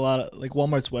know like a lot of like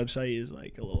Walmart's website is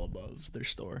like a little above their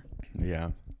store.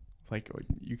 Yeah. Like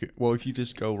you could, well, if you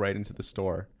just go right into the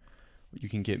store, you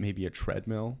can get maybe a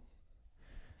treadmill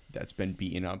that's been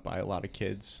beaten up by a lot of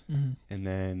kids. Mm-hmm. And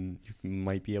then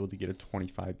might be able to get a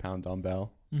 25-pound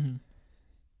dumbbell. Mm-hmm.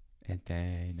 And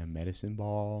then a medicine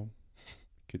ball. You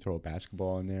could throw a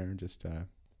basketball in there just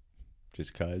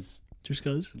cause. Just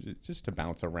cause? Just to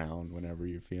bounce around whenever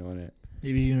you're feeling it.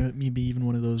 Maybe even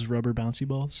one of those rubber bouncy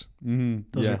balls. Mm-hmm.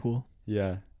 Those are cool.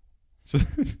 Yeah. So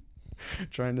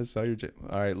trying to sell your gym.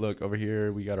 All right, look, over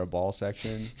here we got our ball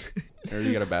section. Or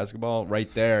you got a basketball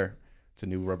right there. It's a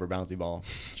new rubber bouncy ball.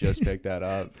 Just picked that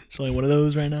up. It's only one of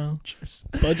those right now.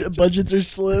 Budgets are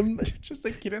slim. Just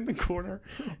like get in the corner,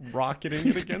 rocketing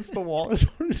it against the wall as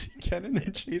hard as you can, and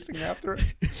then chasing after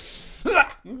it.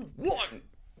 One.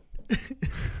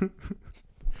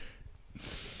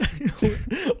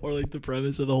 Or like the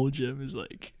premise of the whole gym is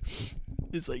like,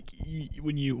 it's like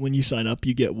when you sign up,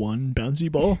 you get one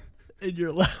bouncy ball, and you're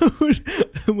allowed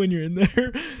when you're in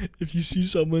there, if you see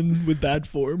someone with bad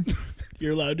form,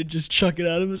 you're allowed to just chuck it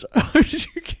at them as hard as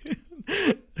you can.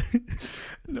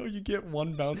 No, you get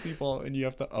one bouncy ball, and you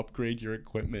have to upgrade your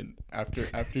equipment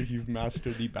after you've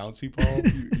mastered the bouncy ball.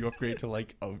 You upgrade to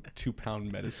like a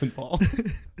 2-pound medicine ball.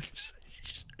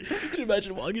 Can you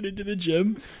imagine walking into the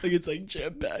gym, like it's like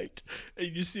jam packed, and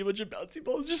you just see a bunch of bouncy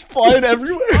balls just flying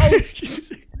everywhere?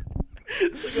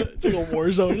 It's like a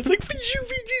war zone. It's like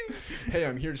Hey,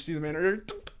 I'm here to see the man.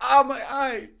 Ah, my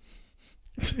eye.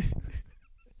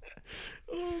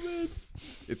 Oh man.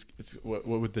 It's what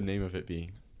would the name of it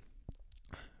be?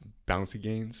 Bouncy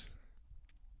gains.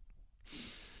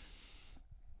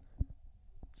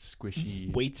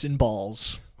 Squishy Weights and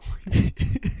balls.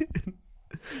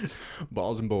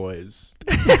 balls and boys.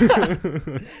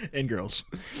 And girls.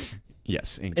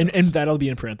 Yes, and And that'll be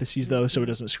in parentheses though, so it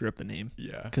doesn't screw up the name.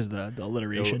 yeah, Because the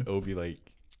alliteration. it'll be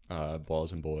like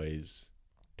balls and boys. ...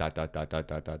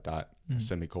 Mm.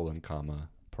 Semicolon, comma,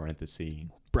 parenthesis,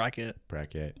 Bracket.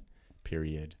 bracket,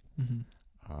 period. Mm-hmm.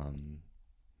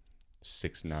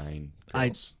 6'9"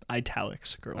 girls.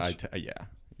 Italics, girls.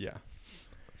 Yeah.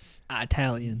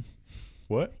 Italian.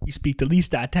 What? You speak the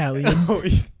least Italian. Oh,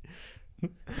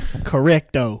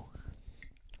 Correcto.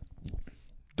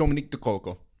 Dominique de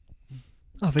Coco.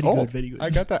 Oh, very good, very good. I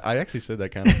got that. I actually said that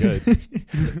kind of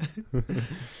good.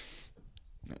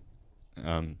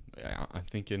 I'm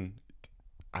thinking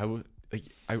I would like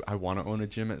I want to own a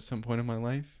gym at some point in my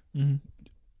life,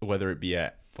 whether it be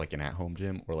at like an at-home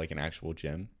gym or like an actual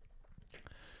gym.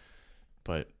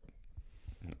 But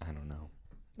I don't know.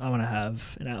 I want to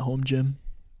have an at-home gym,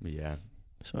 Yeah.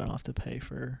 so I don't have to pay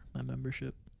for my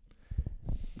membership,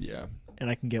 Yeah.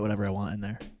 and I can get whatever I want in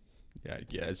there.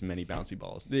 Yeah. As many bouncy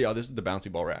balls. Yeah. This is the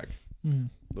bouncy ball rack. Mm.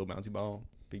 Little bouncy ball,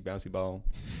 big bouncy ball.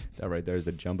 That right there is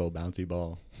a jumbo bouncy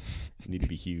ball. You need to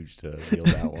be huge to wield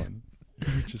that one.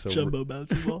 Just a Jumbo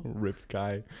bouncy ball. ripped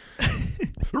guy.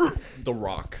 The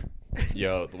Rock.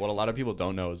 Yo, what a lot of people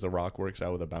don't know is The Rock works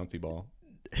out with a bouncy ball.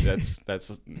 That's That's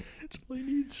all he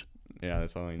needs. yeah,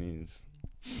 that's all he needs.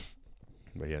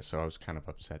 But yeah, so I was kind of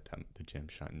upset that the gym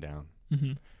shutting down.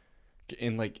 Mm-hmm.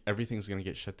 And like everything's gonna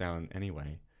get shut down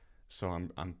anyway. So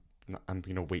I'm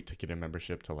gonna wait to get a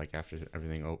membership till like after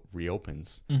everything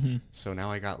reopens. Mm-hmm. So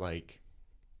now I got like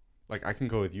I can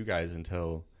go with you guys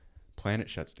until Planet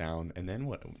shuts down, and then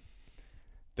what?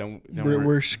 Then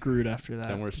We're screwed after that.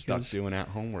 then we're stuck doing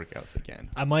at-home workouts again.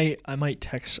 I might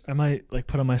like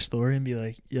put on my story and be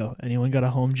like, yo, anyone got a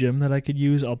home gym that I could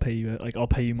use? I'll pay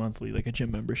you monthly, like a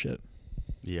gym membership.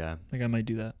 Yeah, Like I might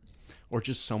do that. or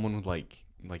just someone with like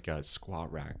a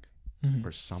squat rack Mm-hmm.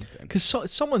 or something. Because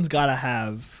someone's got to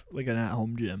have like an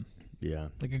at-home gym, Yeah,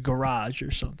 like a garage or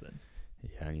something.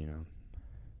 yeah, you know,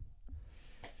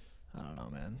 I don't know,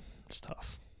 man. It's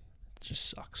tough. It just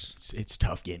sucks. it's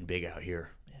tough getting big out here.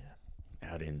 Yeah.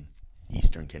 Out in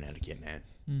Eastern Connecticut, man.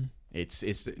 Mm. It's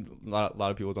a lot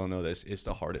of people don't know this. It's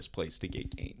the hardest place to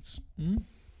get gains Mm?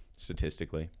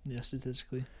 statistically. Yeah,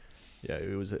 statistically. Yeah,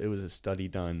 it was a study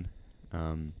done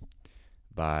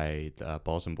by the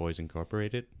Balls and Boys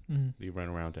Incorporated. Mm. They ran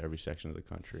around to every section of the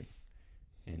country,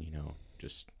 and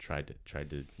just tried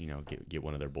to get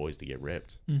one of their boys to get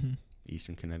ripped. Mm-hmm.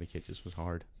 Eastern Connecticut just was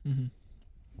hard. Mm-hmm.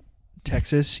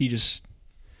 Texas, he just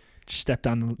stepped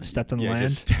on the land.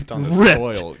 Just stepped on the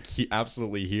Ripped. soil.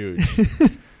 Absolutely huge.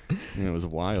 And it was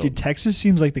wild. Dude, Texas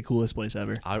seems like the coolest place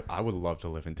ever. I would love to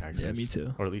live in Texas. Yeah, me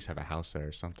too. Or at least have a house there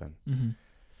or something. Mm-hmm.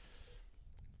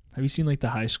 Have you seen like the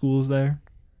high schools there?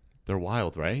 They're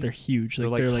wild, right? They're huge. They're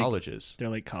like colleges. They're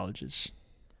like colleges.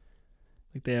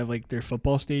 Like they have like their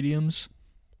football stadiums.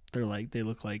 They're like they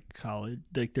look like college.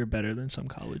 Like they're better than some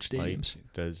college stadiums.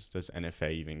 Like, does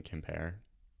NFA even compare?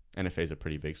 NFA is a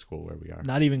pretty big school where we are.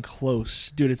 Not even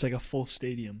close, dude. It's like a full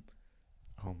stadium.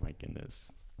 Oh my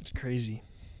goodness. It's crazy.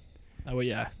 Oh well,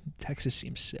 yeah. Texas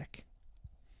seems sick.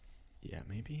 Yeah,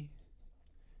 maybe.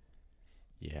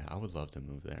 Yeah, I would love to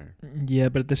move there. Yeah,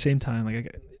 but at the same time,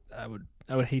 like I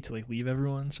would hate to like leave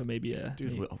everyone. So maybe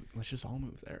Dude, maybe. let's just all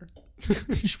move there.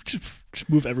 just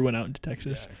move everyone out into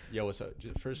Texas. Yeah. Yo, what's up?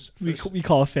 First, We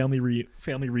call a family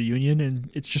reunion,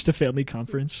 and it's just a family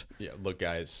conference. yeah, look,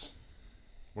 guys,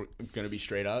 we're gonna be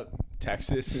straight up.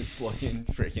 Texas is looking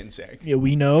freaking sick. Yeah,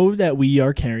 we know that we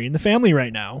are carrying the family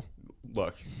right now.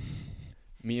 Look,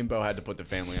 me and Bo had to put the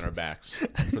family on our backs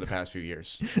for the past few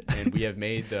years, and we have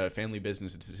made the family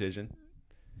business decision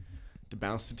to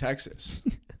bounce to Texas.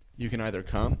 You can either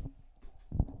come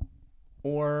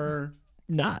or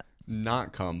Not.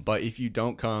 not come, but if you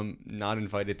don't come, not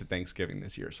invited to Thanksgiving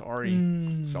this year.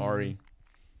 Sorry. Sorry.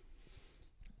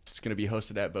 It's gonna be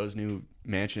hosted at Bo's new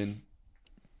mansion.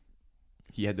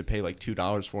 He had to pay like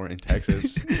 $2 for it in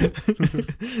Texas.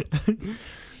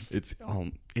 It's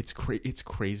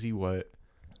crazy what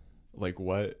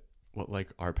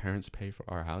our parents pay for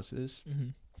our houses. Mm-hmm.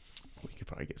 We could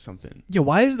probably get something. Yeah,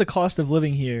 why is the cost of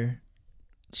living here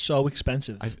so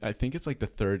expensive? I think it's like the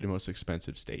third most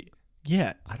expensive state.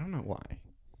 Yeah. I don't know why.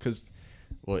 Because,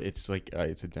 well, it's like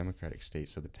it's a Democratic state,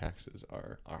 so the taxes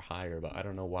are higher. But I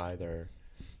don't know why they're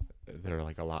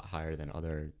like a lot higher than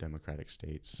other Democratic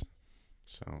states.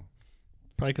 So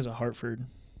Probably because of Hartford.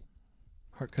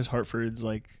 Because Hartford's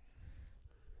like,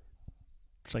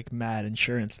 it's like mad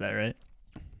insurance there, right?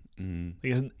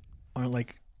 Like aren't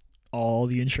like all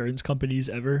the insurance companies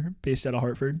ever based out of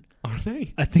Hartford? Are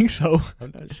they? I think so.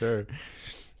 I'm not sure.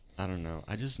 I don't know.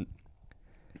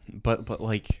 But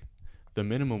like the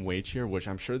minimum wage here, which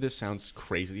I'm sure this sounds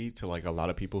crazy to like a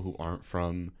lot of people who aren't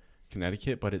from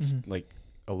Connecticut, but it's like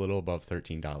a little above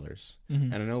 $13. Mm-hmm.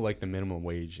 And I know like the minimum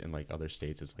wage in like other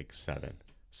states is like 7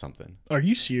 something. Are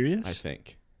you serious? I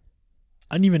think.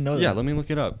 I didn't even know that. Yeah, let me look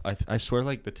it up. I swear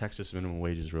like the Texas minimum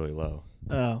wage is really low.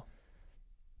 Oh.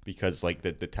 Because like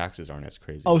the taxes aren't as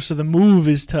crazy. Oh, so the move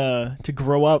is to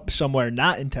grow up somewhere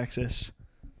not in Texas,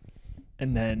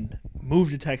 and then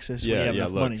move to Texas when you have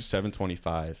enough money.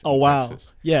 $7.25. Oh wow.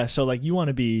 Texas. Yeah, so like you want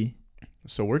to be.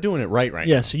 So we're doing it right now.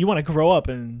 Yeah, so you want to grow up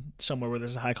in somewhere where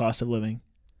there's a high cost of living.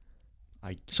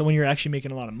 So when you're actually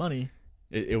making a lot of money.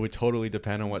 It would totally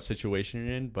depend on what situation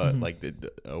you're in, but like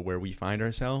where we find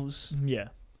ourselves. Yeah.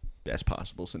 Best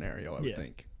possible scenario, I would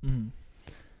think. Mm-hmm.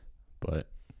 But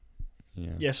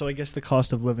yeah. Yeah, so I guess the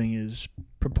cost of living is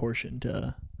proportion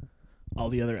to all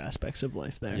the other aspects of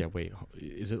life there. Yeah, wait.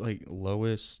 Is it like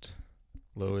lowest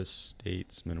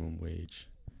state's minimum wage?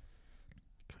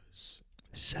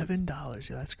 $7.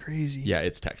 Yeah, that's crazy. Yeah,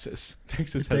 it's Texas.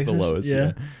 Texas has the lowest.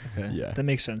 Yeah. Okay. Yeah. That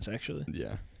makes sense actually.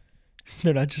 Yeah.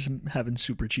 They're not just having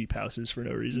super cheap houses for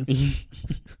no reason.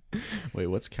 Wait,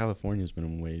 what's California's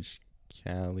minimum wage?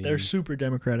 They're super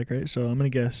democratic, right? So I'm going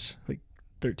to guess like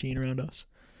 13 around us.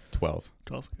 12.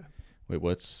 12. Okay. Wait,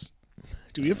 what's...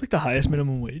 Do we have like the highest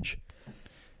minimum wage?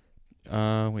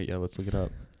 Wait, yeah, let's look it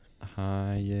up.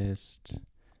 Highest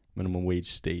minimum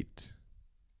wage state.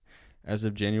 As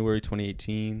of January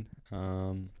 2018,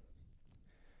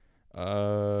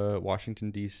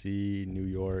 Washington, D.C., New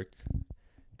York,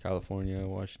 California,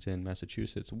 Washington,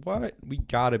 Massachusetts. What? We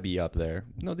gotta be up there.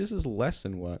 No, this is less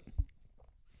than what?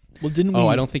 Well, didn't we... Oh,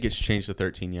 I don't think it's changed to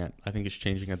 13 yet. I think it's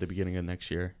changing at the beginning of next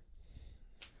year.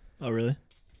 Oh, really?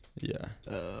 Yeah.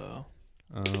 Oh.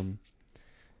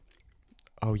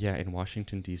 Oh, yeah, in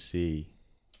Washington, D.C.,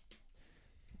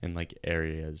 in, like,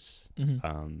 areas,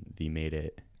 they made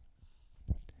it,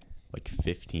 like,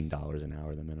 $15 an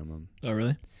hour, the minimum. Oh,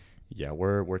 really? Yeah,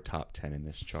 we're top 10 in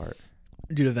this chart.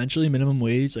 Dude, eventually minimum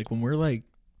wage, like when we're like,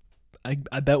 I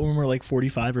bet when we're like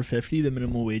 45 or 50, the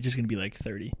minimum wage is going to be like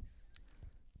 30.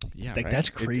 Yeah, like right? that's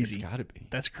crazy. It's got to be.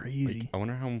 That's crazy. Like, I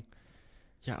wonder how,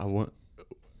 yeah,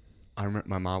 I remember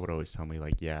my mom would always tell me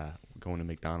like, yeah, going to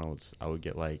McDonald's, I would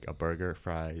get like a burger,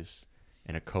 fries,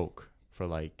 and a Coke for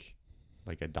like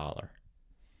 $1.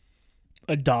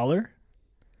 $1?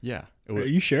 Yeah. Are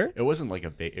you sure? It wasn't like a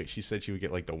big. She said she would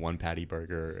get like the one patty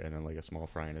burger and then like a small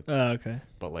fry in it. Oh, okay.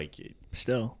 But like,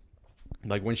 still,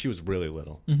 like when she was really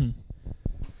little. Mm-hmm.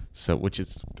 So, which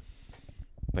is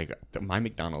like my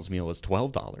McDonald's meal is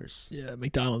 $12. Yeah,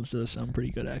 McDonald's does sound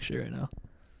pretty good actually right now.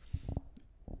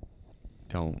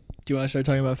 Don't. Do you want to start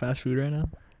talking about fast food right now?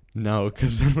 No,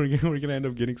 because then we're gonna end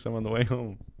up getting some on the way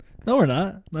home. No, we're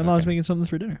not. My mom's Okay. making something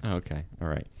for dinner. Okay. All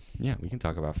right. Yeah, we can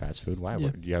talk about fast food. Why? Yeah.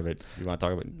 Do you have it? You want to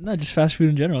talk about? No, just fast food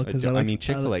in general. Because I mean,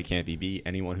 Chick-fil-A can't be beat.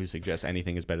 Anyone who suggests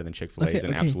anything is better than Chick-fil-A is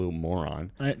an Okay. absolute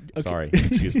moron. Okay. Sorry.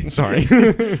 Excuse me. Sorry.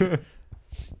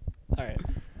 All right.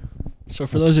 So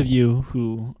for those of you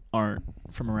who aren't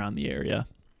from around the area,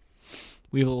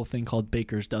 we have a little thing called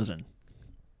Baker's Dozen.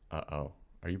 Uh-oh.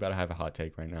 Are you about to have a hot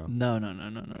take right now? No.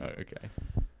 Okay.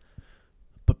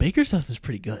 But Baker's Dozen is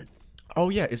pretty good. Oh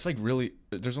yeah, it's like really.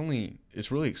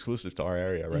 It's really exclusive to our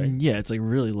area, right? Yeah, it's like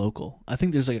really local. I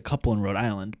think there's like a couple in Rhode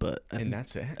Island, but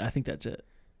That's it. I think that's it.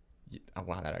 Oh,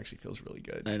 wow, that actually feels really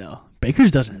good. I know.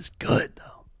 Baker's Dozen is good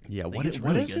though. Yeah, Like, what it's is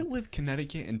really it good. with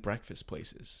Connecticut and breakfast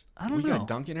places? I don't we know. got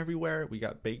Dunkin' everywhere. We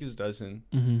got Baker's Dozen,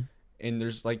 Mm-hmm. and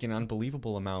there's like an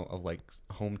unbelievable amount of like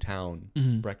hometown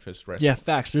Mhm. breakfast restaurants. Yeah,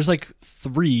 facts. There's like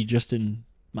 3 just in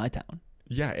my town.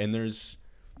 Yeah, and there's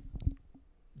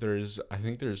I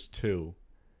think there's 2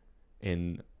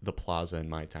 in the plaza in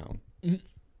my town. Mhm.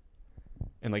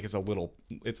 And like it's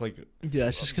like Yeah,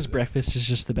 that's just because breakfast is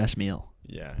just the best meal.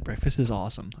 yeah. Breakfast is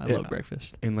awesome. I Yeah. love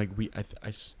breakfast. And like we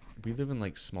live in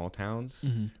like small towns,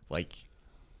 Mm-hmm. like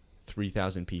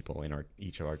 3,000 people in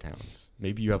each of our towns.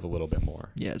 Maybe you have a little bit more.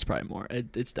 Yeah, it's probably more.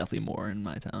 It's definitely more in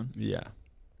my town. Yeah.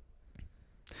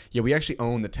 Yeah, we actually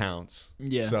own the towns.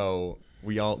 Yeah. So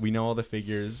we know all the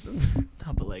figures.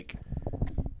 No, but like,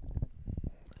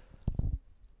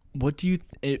 what do you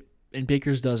in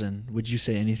Baker's Dozen? Would you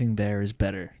say anything there is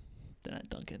better than at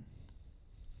Dunkin'?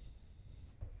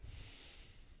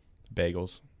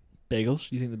 Bagels.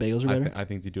 Bagels? You think the bagels are better? I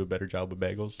think they do a better job with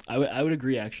bagels. I would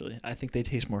agree actually. I think they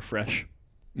taste more fresh.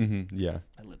 Mm-hmm. Yeah.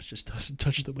 My lips just doesn't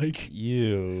touch the mic.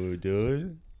 You,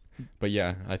 dude. But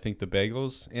yeah, I think the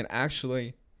bagels, and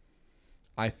actually,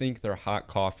 I think their hot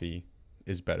coffee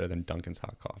is better than Dunkin's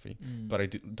hot coffee.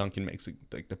 But Dunkin' makes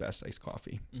like the best iced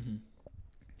coffee. Mm-hmm.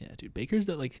 Yeah, dude. Baker's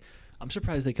I'm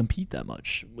surprised they compete that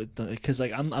much with because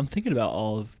like I'm thinking about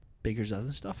all of Baker's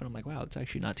Dozen stuff and I'm like, wow, it's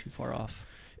actually not too far off.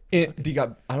 I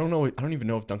don't even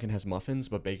know if Dunkin' has muffins,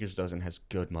 but Baker's Dozen has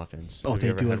good muffins. Oh, Have they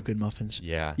you ever do had- have good muffins.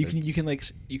 Yeah. You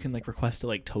can request to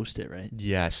like toast it, right?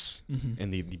 Yes. Mm-hmm.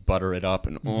 And they butter it up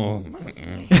and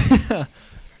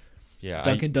yeah.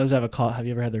 Dunkin' does have have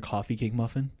you ever had their coffee cake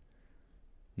muffin?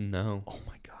 No. Oh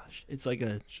my gosh, it's like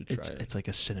a Should try it. it's like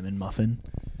a cinnamon muffin.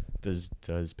 Does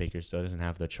Baker's Dozen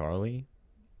have the Charlie?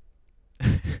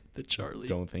 The Charlie.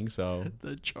 Don't think so.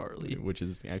 The Charlie. Which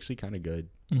is actually kind of good.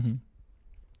 Mm-hmm.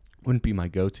 Wouldn't be my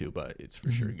go-to, but it's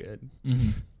for sure Mhm. good. Mm-hmm.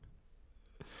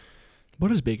 What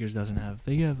does Baker's Dozen have?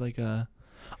 They have like a.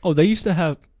 Oh, they used to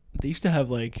have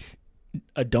like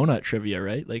a donut trivia,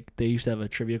 right? Like they used to have a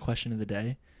trivia question of the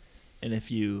day, and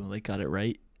if you like got it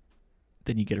right,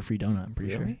 then you get a free donut. I'm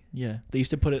pretty sure. Really? Yeah. They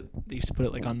used to put it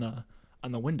like on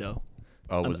the window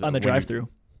Oh, on was the it when drive-through.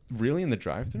 Really, in the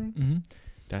drive-through? Mm-hmm.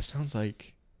 That sounds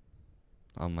like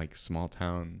like small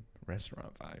town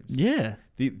restaurant vibes. Yeah.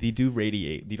 They do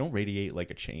radiate. They don't radiate like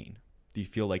a chain. They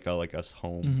feel like a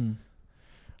home. Mm-hmm.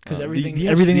 Because They everything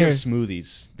have there.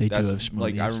 smoothies. They do have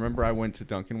Like I smoothies. remember I went to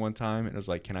Dunkin' one time and I was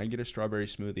like, "Can I get a strawberry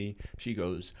smoothie?" She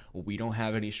goes, well, "We don't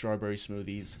have any strawberry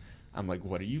smoothies." I'm like,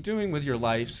 "What are you doing with your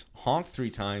lives?" Honked 3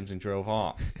 times and drove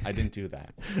off. I didn't do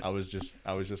that. I was just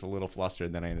a little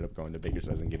flustered. Then I ended up going to Baker's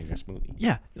Dozen and getting a smoothie.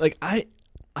 Yeah. Like I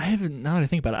haven't. Now that I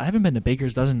think about it, I haven't been to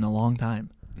Baker's Dozen in a long time.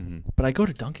 Mm-hmm. But I go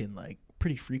to Dunkin' like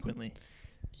pretty frequently,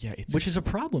 Yeah, which is a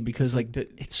problem because like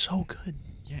like it's so good.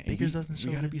 yeah, and Baker's Dozen's so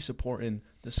we gotta good. be supporting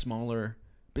the smaller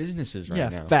businesses right yeah,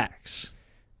 now. facts.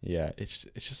 Yeah, it's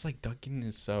just like Dunkin'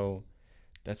 is so.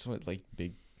 That's what like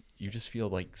big. You just feel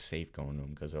like safe going to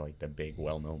them because they're like the big,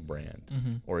 well-known brand.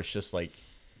 Mm-hmm. Or it's just like,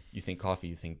 you think coffee,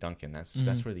 you think Dunkin'. That's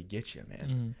Mhm. where they get you, man.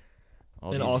 Mm-hmm.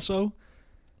 All And these- also,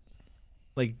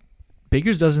 like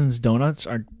Baker's Dozen's donuts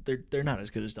they're not as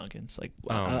good as Dunkin's. Like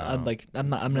Oh, I'm no. I'm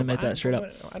gonna admit that straight up.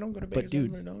 I don't go to But Baker's.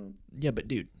 dude, Dozen, no. Yeah, but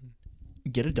dude,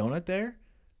 get a donut there.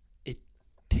 It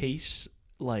tastes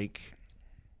like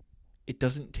it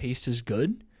doesn't taste as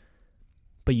good,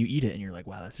 but you eat it and you're like,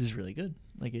 wow, this is really good.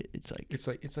 Like it's It's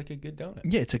like a good donut.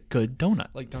 yeah, it's a good donut.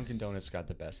 Like Dunkin' Donuts got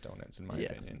the best donuts in my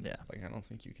Yeah, opinion. yeah. Like I don't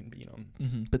think you can beat them.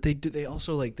 Mm-hmm. But they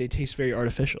also like they taste very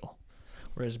artificial,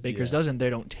 whereas Baker's Yeah. Dozen they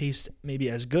don't taste maybe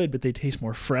as good, but they taste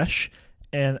more fresh.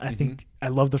 And I think I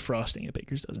love the frosting at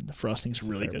Baker's Dozen. The frosting's That's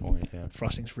a really fair good. point, yeah.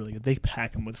 Frosting's really good. They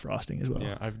pack them with frosting as well.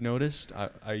 Yeah, I've noticed.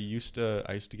 I used to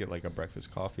get like a breakfast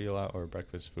coffee a lot or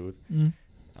breakfast food. Mm.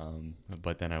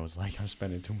 But then I was like, I'm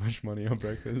spending too much money on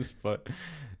breakfast. But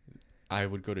I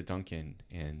would go to Dunkin'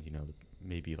 and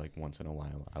maybe like once in a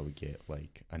while I would get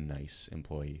like a nice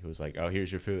employee who was like, "Oh,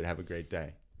 here's your food. Have a great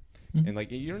day." Mhm. And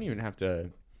like you don't even have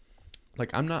to.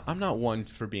 Like I'm not one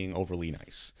for being overly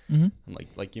nice. Mm-hmm. I'm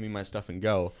like give me my stuff and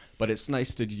go. But it's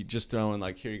nice to just throw in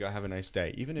like, here you go, have a nice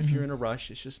day. Even if you're in a rush,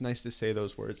 it's just nice to say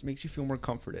those words. It makes you feel more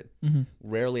comforted. Mm-hmm.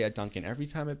 Rarely at Dunkin'. Every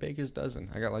time at Baker's Dozen,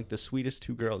 I got like the sweetest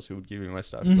 2 girls who would give me my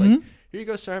stuff. Mm-hmm. Like, here you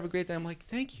go, sir. Have a great day. I'm like,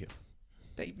 thank you.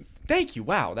 Thank you.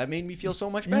 Wow, that made me feel so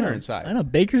much better inside. I know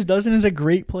Baker's Dozen is a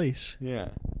great place. Yeah.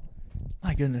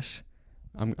 My goodness.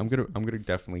 I'm gonna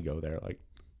definitely go there like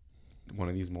one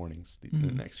of these mornings in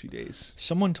the next few days.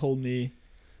 Someone told me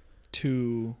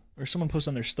someone posted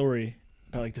on their story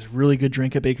about like this really good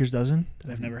drink at Baker's Dozen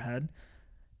that I've never had,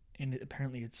 and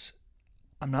apparently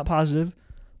I'm not positive,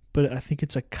 but I think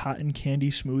it's a cotton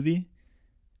candy smoothie,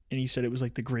 and he said it was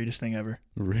like the greatest thing ever.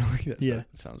 Really? Yeah.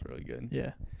 That sounds really good.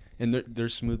 Yeah. And their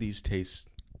smoothies taste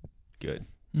good.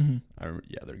 Mm-hmm.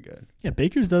 Yeah, they're good. Yeah,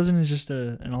 Baker's Dozen is just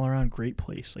an all around great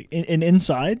place. Like and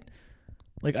inside,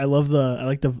 like I love the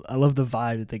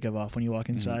vibe that they give off when you walk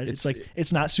inside.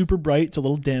 It's not super bright. It's a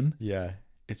little dim. Yeah,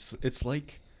 it's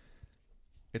like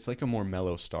a more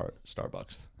mellow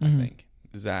Starbucks. I Mhm. think.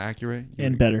 Is that accurate?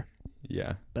 And better.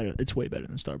 Yeah. Better. It's way better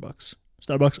than Starbucks.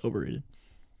 Starbucks overrated.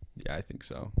 Yeah, I think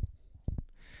so.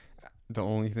 The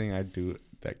only thing I do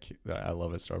that I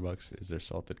love at Starbucks is their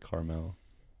salted caramel,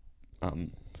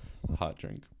 hot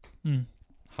drink,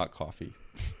 hot coffee.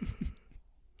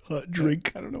 Hot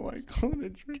drink. I don't know why I call it a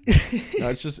drink. No,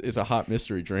 it's a hot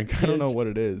mystery drink. I don't know what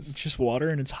it is. It's just water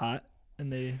and it's hot,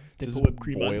 and they Just put whipped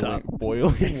cream on top.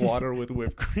 Boiling water with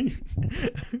whipped cream.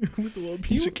 With a little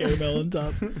piece of caramel on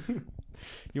top.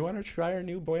 You want to try our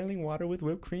new boiling water with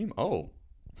whipped cream? Oh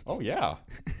yeah.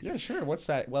 Yeah, sure. What's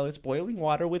that? Well, it's boiling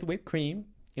water with whipped cream,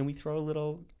 and we throw a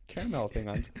little caramel thing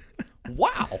on.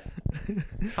 Wow.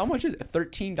 How much is it?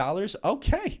 $13?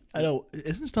 Okay. I know.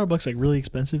 Isn't Starbucks like really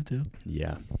expensive too?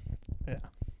 Yeah. Yeah.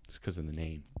 It's because of the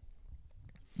name.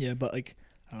 Yeah, but like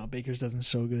I don't know, Baker's Dozen's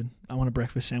so good. I want a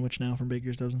breakfast sandwich now from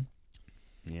Baker's Dozen.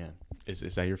 Yeah.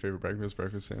 Is that your favorite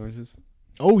breakfast sandwiches?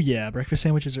 Oh yeah, breakfast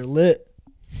sandwiches are lit.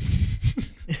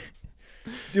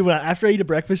 Dude, after I eat a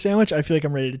breakfast sandwich, I feel like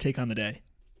I'm ready to take on the day.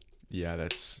 Yeah,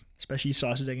 that's... Especially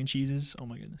sausage, egg, and cheeses. Oh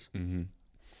my goodness. Mm-hmm.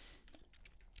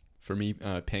 For me,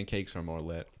 pancakes are more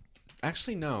lit.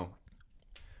 Actually, no.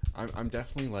 I'm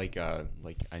definitely like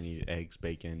I need eggs,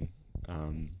 bacon,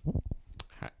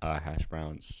 hash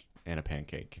browns, and a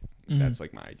pancake. Mhm. That's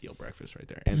like my ideal breakfast right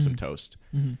there, and some toast.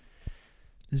 Mm-hmm.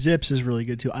 Zips is really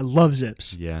good too. I love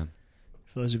Zips. Yeah.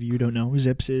 For those of you who don't know,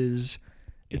 Zips is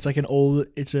it's like a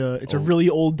really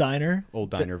old diner. Old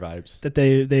diner vibes. That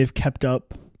they've kept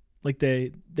up. Like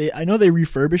they I know they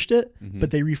refurbished it,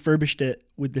 but they refurbished it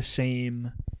with the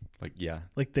same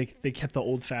like they kept the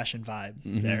old fashioned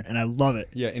vibe there, and I love it.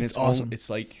 Yeah, and it's awesome. It's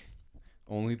like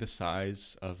only the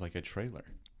size of like a trailer.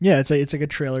 Yeah, it's like a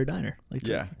trailer diner. Like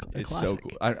yeah, a it's classic. so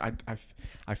cool.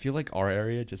 I feel like our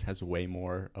area just has way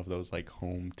more of those like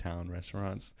hometown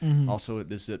restaurants. Mm-hmm. Also at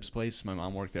this Zips place, my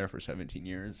mom worked there for 17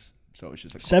 years, so it's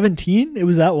just like 17. It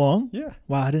was that long? Yeah.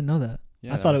 Wow, I didn't know that.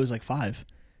 Yeah, I thought it was like 5.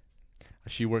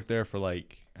 She worked there for I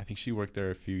think she worked there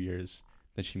a few years.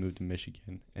 Then she moved to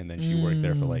Michigan, and then she worked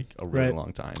there for like a really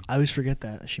long time. I always forget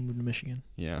that she moved to Michigan.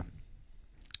 Yeah.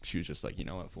 She was just like, you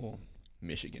know what, fool,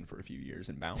 Michigan for a few years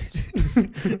and bounce.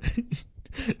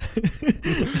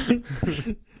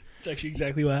 It's actually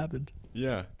exactly what happened.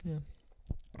 Yeah. Yeah.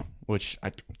 Which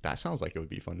that sounds like it would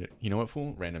be fun to. You know what,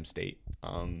 fool? Random state.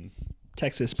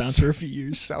 Texas bounced for a few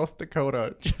years. South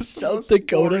Dakota. Just South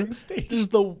Dakota. State.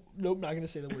 There's nope, not gonna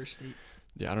say the worst state.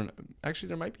 Yeah, I don't know. Actually,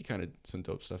 there might be kind of some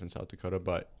dope stuff in South Dakota,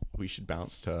 but we should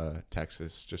bounce to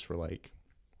Texas just for like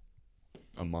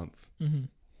a month. Mm-hmm.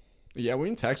 Yeah, we're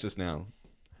in Texas now.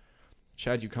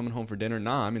 Chad, you coming home for dinner?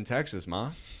 Nah, I'm in Texas,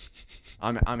 Ma.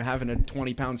 I'm having a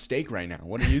 20-pound steak right now.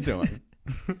 What are you doing?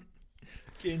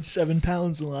 Gained 7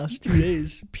 pounds in the last 2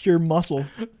 days. Pure muscle.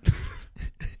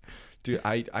 Dude,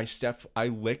 I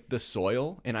licked the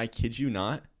soil, and I kid you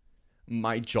not,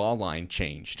 my jawline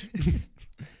changed.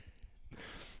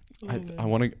 I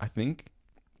think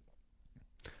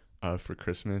for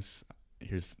Christmas,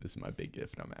 this is my big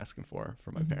gift I'm asking for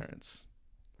my parents.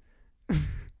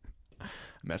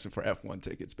 I'm asking for F1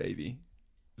 tickets, baby.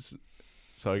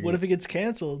 So what if it gets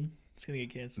canceled? It's gonna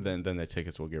get canceled. Then the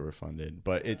tickets will get refunded.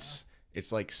 But it's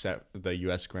like set. The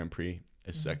U.S. Grand Prix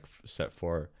is set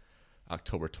for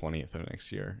October 20th of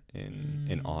next year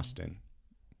in Austin.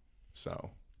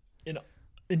 So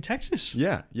in Texas?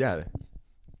 Yeah.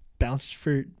 Bounce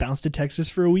to Texas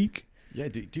for a week? Yeah,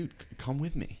 dude, come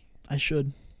with me. I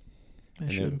should And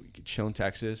then we could chill in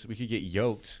Texas. We could get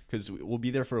yoked because we'll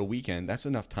be there for a weekend. That's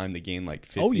enough time to gain like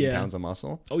 15 pounds of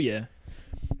muscle. Oh, yeah.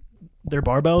 Their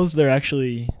barbells, they're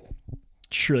actually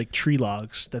like tree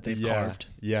logs that they've carved.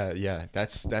 Yeah.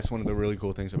 That's one of the really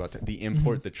cool things about that. They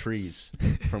import the trees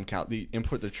from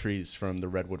the trees from the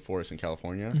redwood forest in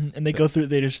California. And they go through.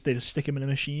 They just stick them in a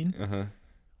machine.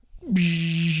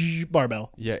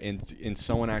 Barbell. Yeah, and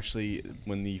someone actually,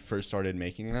 when they first started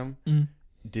making them,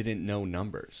 didn't know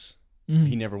numbers.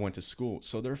 He never went to school,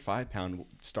 so their 5 pound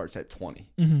starts at 20,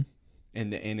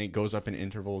 and it goes up in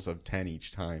intervals of 10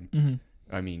 each time.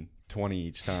 I mean 20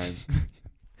 each time.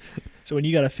 So when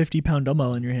you got a 50-pound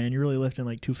dumbbell in your hand, you're really lifting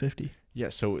like 250. Yeah,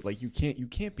 so like you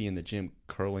can't be in the gym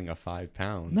curling a 5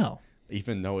 pound. No,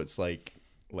 even though it's like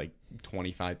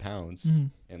 25 pounds,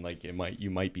 and like you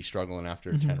might be struggling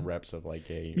after 10 reps of like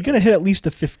a. You gotta hit at least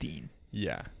a 15.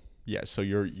 Yeah. So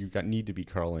need to be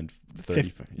curling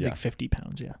 30. Like 50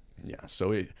 pounds. Yeah. Yeah.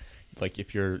 So like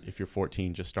if you're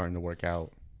 14 just starting to work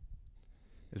out,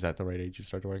 is that the right age you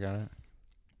start to work out at?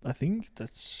 I think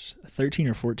that's 13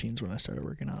 or 14 is when I started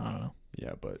working out. I don't know.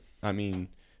 Yeah, but I mean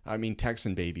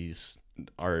Texan babies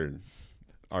are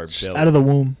Just built out of the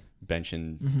womb,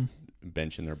 benching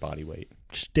their body weight.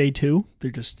 just day 2,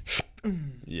 they're just.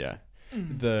 Yeah.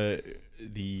 The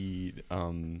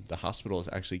hospitals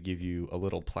actually give you a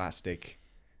little plastic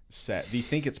set. They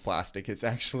think it's plastic. It's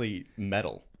actually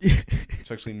metal.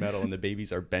 It's actually metal, and the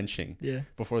babies are benching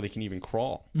before they can even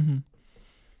crawl.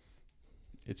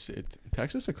 It's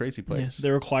Texas is a crazy place.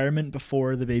 The requirement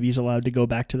before the baby's allowed to go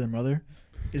back to their mother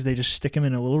is they just stick them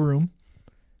in a little room,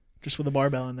 just with a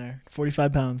barbell in there,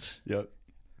 45 pounds. Yep.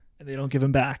 And they don't give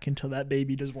them back until that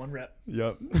baby does 1 rep.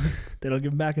 Yep. They don't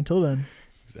give them back until then.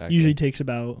 Exactly. Usually takes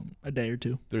about a day or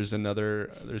 2. There's another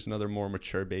more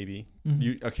mature baby.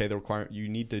 You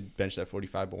need to bench that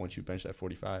 45, but once you bench that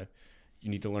 45, you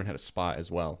need to learn how to spot as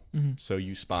well. So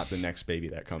you spot the next baby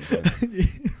that comes in.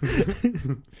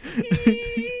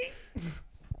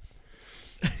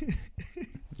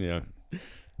 Yeah.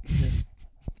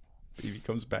 Baby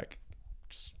comes back.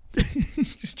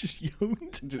 just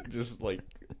yoked. Just like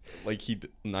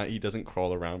he doesn't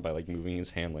crawl around by like moving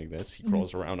his hand like this. He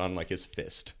crawls around on like his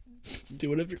fist. Do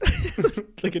whatever.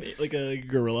 like a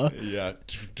gorilla. Yeah.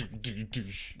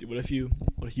 Dude, what if you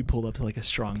pulled up to like a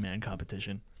strongman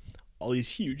competition? All these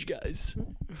huge guys.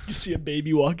 You see a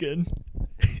baby walk in.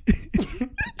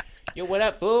 Yo, what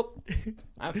up, fool?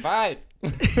 I'm 5.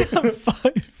 I'm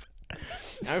 5.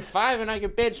 I'm 5 and I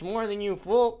can bench more than you,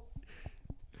 fool.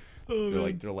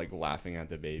 They're like laughing at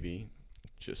the baby.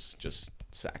 Just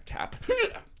sack tap.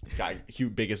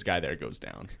 Biggest guy there goes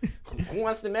down. Who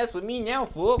wants to mess with me now,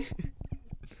 fool?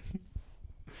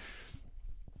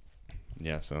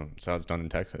 Yeah, so that's how it's done in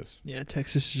Texas. Yeah,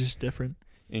 Texas is just different.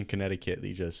 In Connecticut,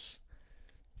 they just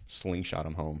slingshot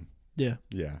him home. Yeah.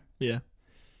 Yeah.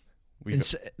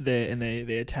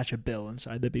 They attach a bill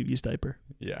inside the baby's diaper.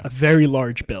 Yeah. A very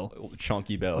large bill.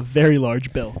 Chunky bill. A very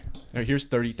large bill. Now, here's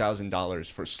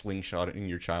 $30,000 for slingshotting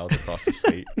your child across the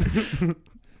state.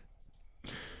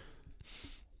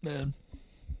 Man.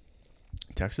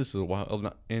 Texas is a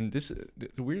wild, and the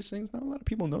weirdest thing is not a lot of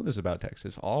people know this about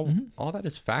Texas. All that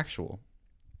is factual.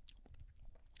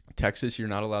 Texas, you're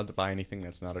not allowed to buy anything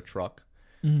that's not a truck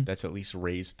that's at least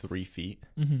raised 3 feet.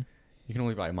 You can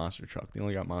only buy a monster truck. They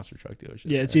only got monster truck dealerships.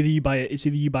 Yeah, it's either you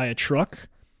buy a truck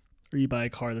or you buy a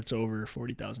car that's over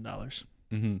 $40,000.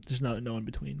 There's no in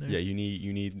between there. Yeah, you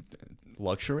need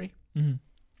luxury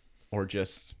or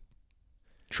just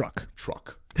truck.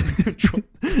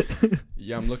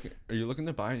 Yeah, I'm looking. Are you looking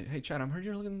to buy? Hey, Chad, I heard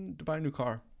you're looking to buy a new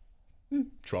car.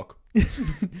 Truck.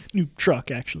 New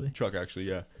truck, actually. Truck, actually,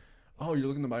 yeah. Oh, you're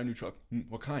looking to buy a new truck.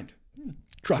 What kind?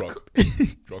 Truck.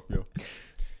 Truck, yeah.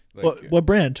 Like, what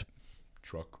brand?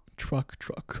 Truck. Truck.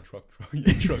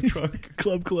 Yeah, truck.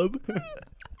 Club.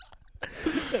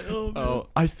 Oh,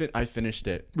 I finished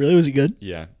it. Really? Was it good?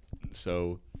 Yeah.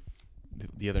 So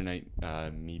the other night,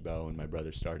 me, Bo, and my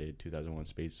brother started 2001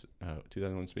 Space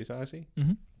Odyssey.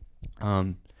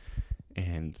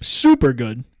 And super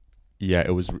good. Yeah,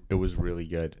 it was really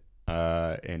good.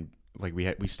 And like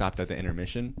we stopped at the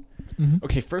intermission.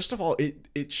 Okay, first of all,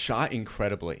 it shot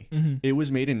incredibly. It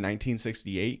was made in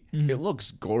 1968. It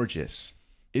looks gorgeous.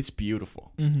 It's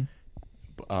beautiful.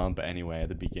 But anyway, at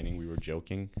the beginning we were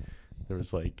joking. There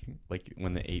was like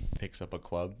when the ape picks up a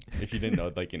club. If you didn't know,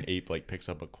 like an ape like picks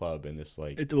up a club and this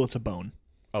like it's a bone.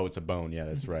 Oh, it's a bone. Yeah,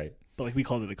 that's right. But like we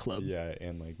called it a club. Yeah,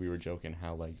 and like we were joking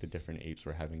how like the different apes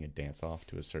were having a dance off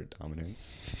to assert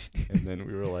dominance, and then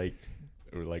we were like,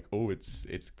 oh, it's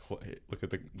look at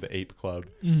the ape club,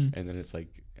 and then it's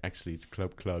like actually it's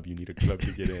club. You need a club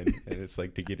to get in, and it's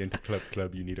like to get into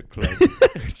club. You need a club.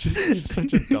 It's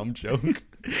such a dumb joke.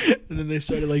 And then they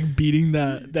started like beating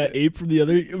that ape from the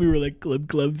other. We were like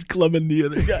clubbing the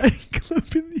other guy,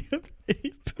 clubbing the other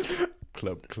ape.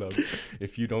 Club.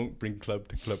 If you don't bring club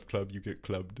to club, you get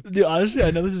clubbed. Dude, honestly, I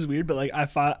know this is weird, but like I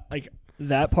thought like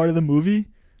that part of the movie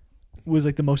was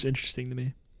like the most interesting to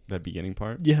me. That beginning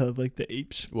part. Yeah, like the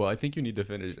apes. Well, I think you need to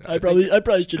finish it. I probably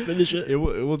should finish it. It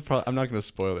will. I'm not gonna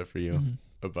spoil it for you,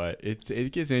 Mm-hmm. but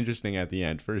it gets interesting at the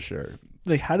end for sure.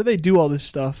 Like, how do they do all this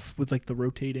stuff with like the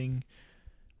rotating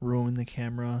room in the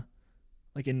camera,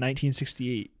 like in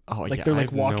 1968? Oh Like yeah, they're I like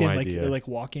have walking, no like idea. they're like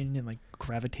walking in like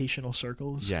gravitational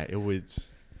circles. Yeah, it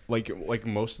was like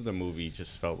most of the movie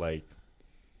just felt like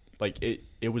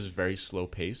it was very slow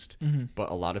paced, Mm-hmm. but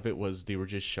a lot of it was they were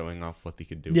just showing off what they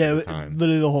could do Yeah, at the time.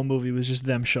 literally the whole movie was just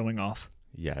them showing off.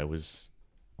 Yeah, it was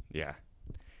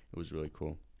really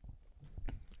cool.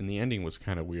 And the ending was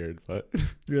kind of weird, but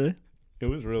Really, it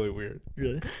was really weird.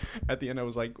 really. At the end, I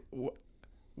was like,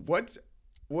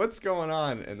 what's going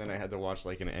on? And then I had to watch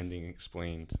like an ending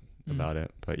explained about it.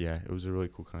 But yeah, it was a really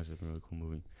cool concept and a really cool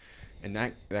movie. And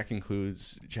that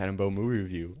concludes Chad and Bo movie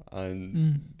review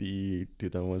on the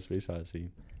 2001 Space Odyssey.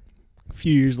 A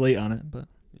few years late on it, but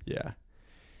Yeah.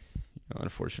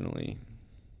 Unfortunately,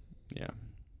 yeah.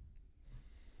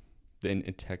 Then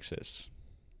in Texas.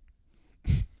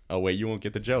 Oh, wait, you won't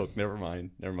get the joke. Never mind.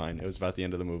 It was about the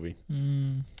end of the movie.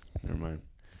 Never mind.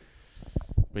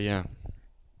 But yeah.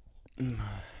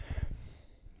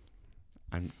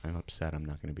 I'm upset I'm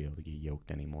not going to be able to get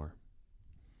yoked anymore.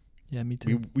 yeah, me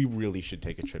too. We really should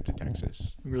take a trip to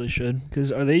Texas. We really should,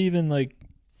 because are they even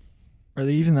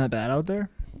that bad out there?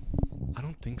 I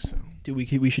don't think so. Dude,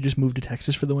 we should just move to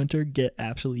Texas for the winter, get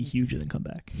absolutely huge, and then come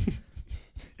back.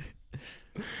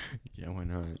 Yeah, why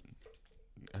not?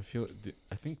 I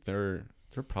think they're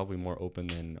probably more open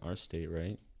than our state,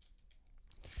 right?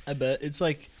 I bet it's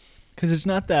like, because it's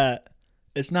not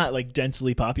like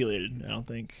densely populated. I don't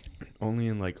think. Only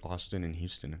in like Austin and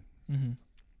Houston. Mm-hmm.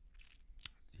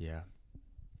 Yeah.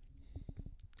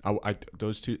 I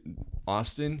those two,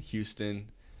 Austin, Houston,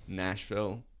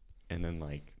 Nashville, and then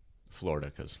like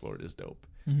Florida, because Florida's dope,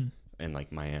 Mm-hmm. and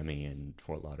like Miami and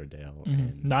Fort Lauderdale. Mm-hmm.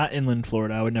 And Not inland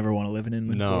Florida. I would never want to live in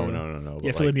inland Florida. No. You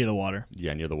have to live near the water.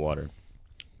 Yeah, near the water.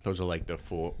 Those are like the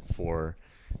four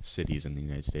cities in the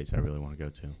United States I really want to go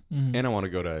to. Mm-hmm. And I want to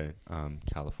go to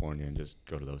California and just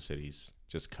go to those cities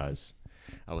just because.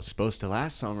 I was supposed to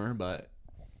last summer, but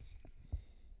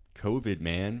COVID,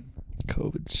 man.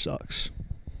 COVID sucks.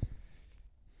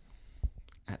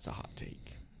 That's a hot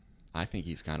take. I think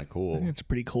he's kind of I cool. think it's a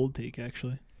pretty cold take,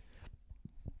 actually.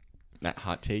 That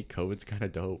hot take, COVID's kind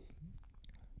of dope.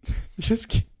 Just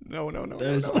kidding. No. That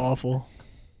is awful.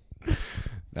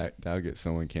 That'll get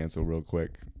someone canceled real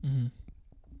quick. Mm-hmm.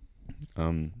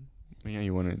 Yeah,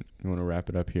 you wanna wrap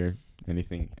it up here?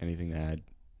 Anything to add?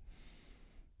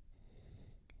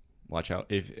 Watch out.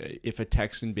 If a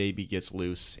Texan baby gets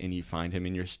loose and you find him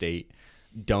in your state,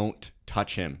 don't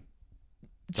touch him.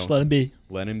 Just let him be.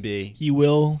 Let him be. He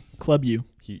will club you.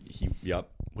 He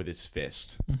with his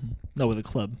fist. Mm-hmm. No, with a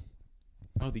club.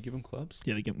 Oh, they give him clubs?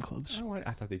 Yeah, they give him clubs. Oh,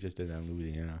 I thought they just did that in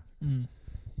Louisiana.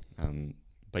 Mm.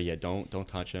 But yeah, don't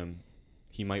touch him.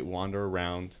 He might wander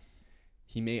around.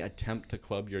 He may attempt to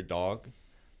club your dog,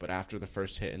 but after the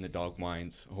first hit and the dog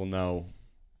whines, he'll know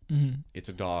Mm-hmm. it's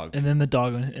a dog. And then the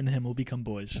dog and him will become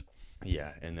boys.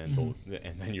 Yeah, and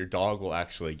then your dog will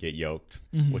actually get yoked,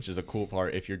 Mm-hmm. which is a cool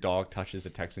part. If your dog touches a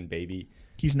Texan baby,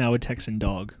 He's now a Texan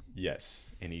dog.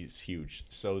 yes, and he's huge.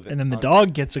 So And then the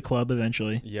dog gets a club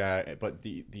eventually. Yeah, but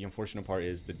the unfortunate part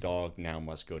is the dog now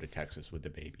must go to Texas with the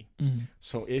baby. Mm-hmm.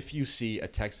 So if you see a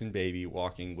Texan baby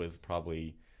walking with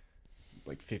probably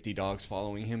like 50 dogs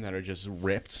following him that are just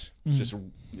ripped,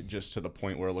 just to the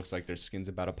point where it looks like their skin's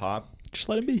about to pop, Just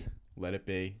let him be. let it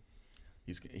be.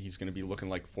 He's going to be looking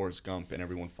like Forrest Gump and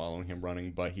everyone following him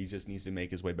running, but he just needs to make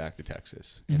his way back to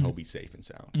Texas, and he'll be safe and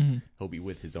sound. Mm-hmm. He'll be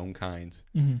with his own kind,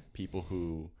 Mm-hmm. people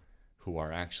who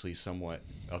are actually somewhat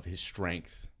of his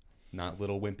strength, not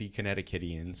little wimpy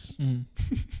Connecticutians.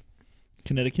 Mm-hmm.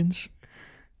 Connecticutans?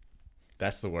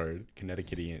 That's the word,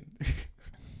 Connecticutian.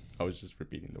 I was just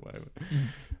repeating the whatever.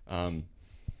 Mm-hmm.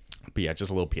 But yeah,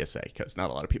 just a little PSA because not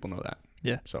a lot of people know that.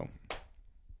 Yeah. So,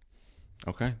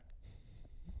 okay.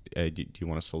 Do you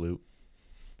want to salute?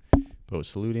 Bo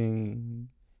saluting.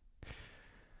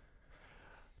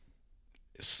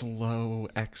 Slow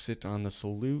exit on the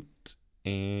salute.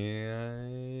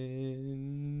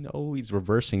 And he's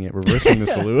reversing the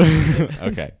salute.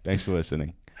 Okay. Thanks for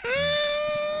listening.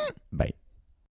 Bye.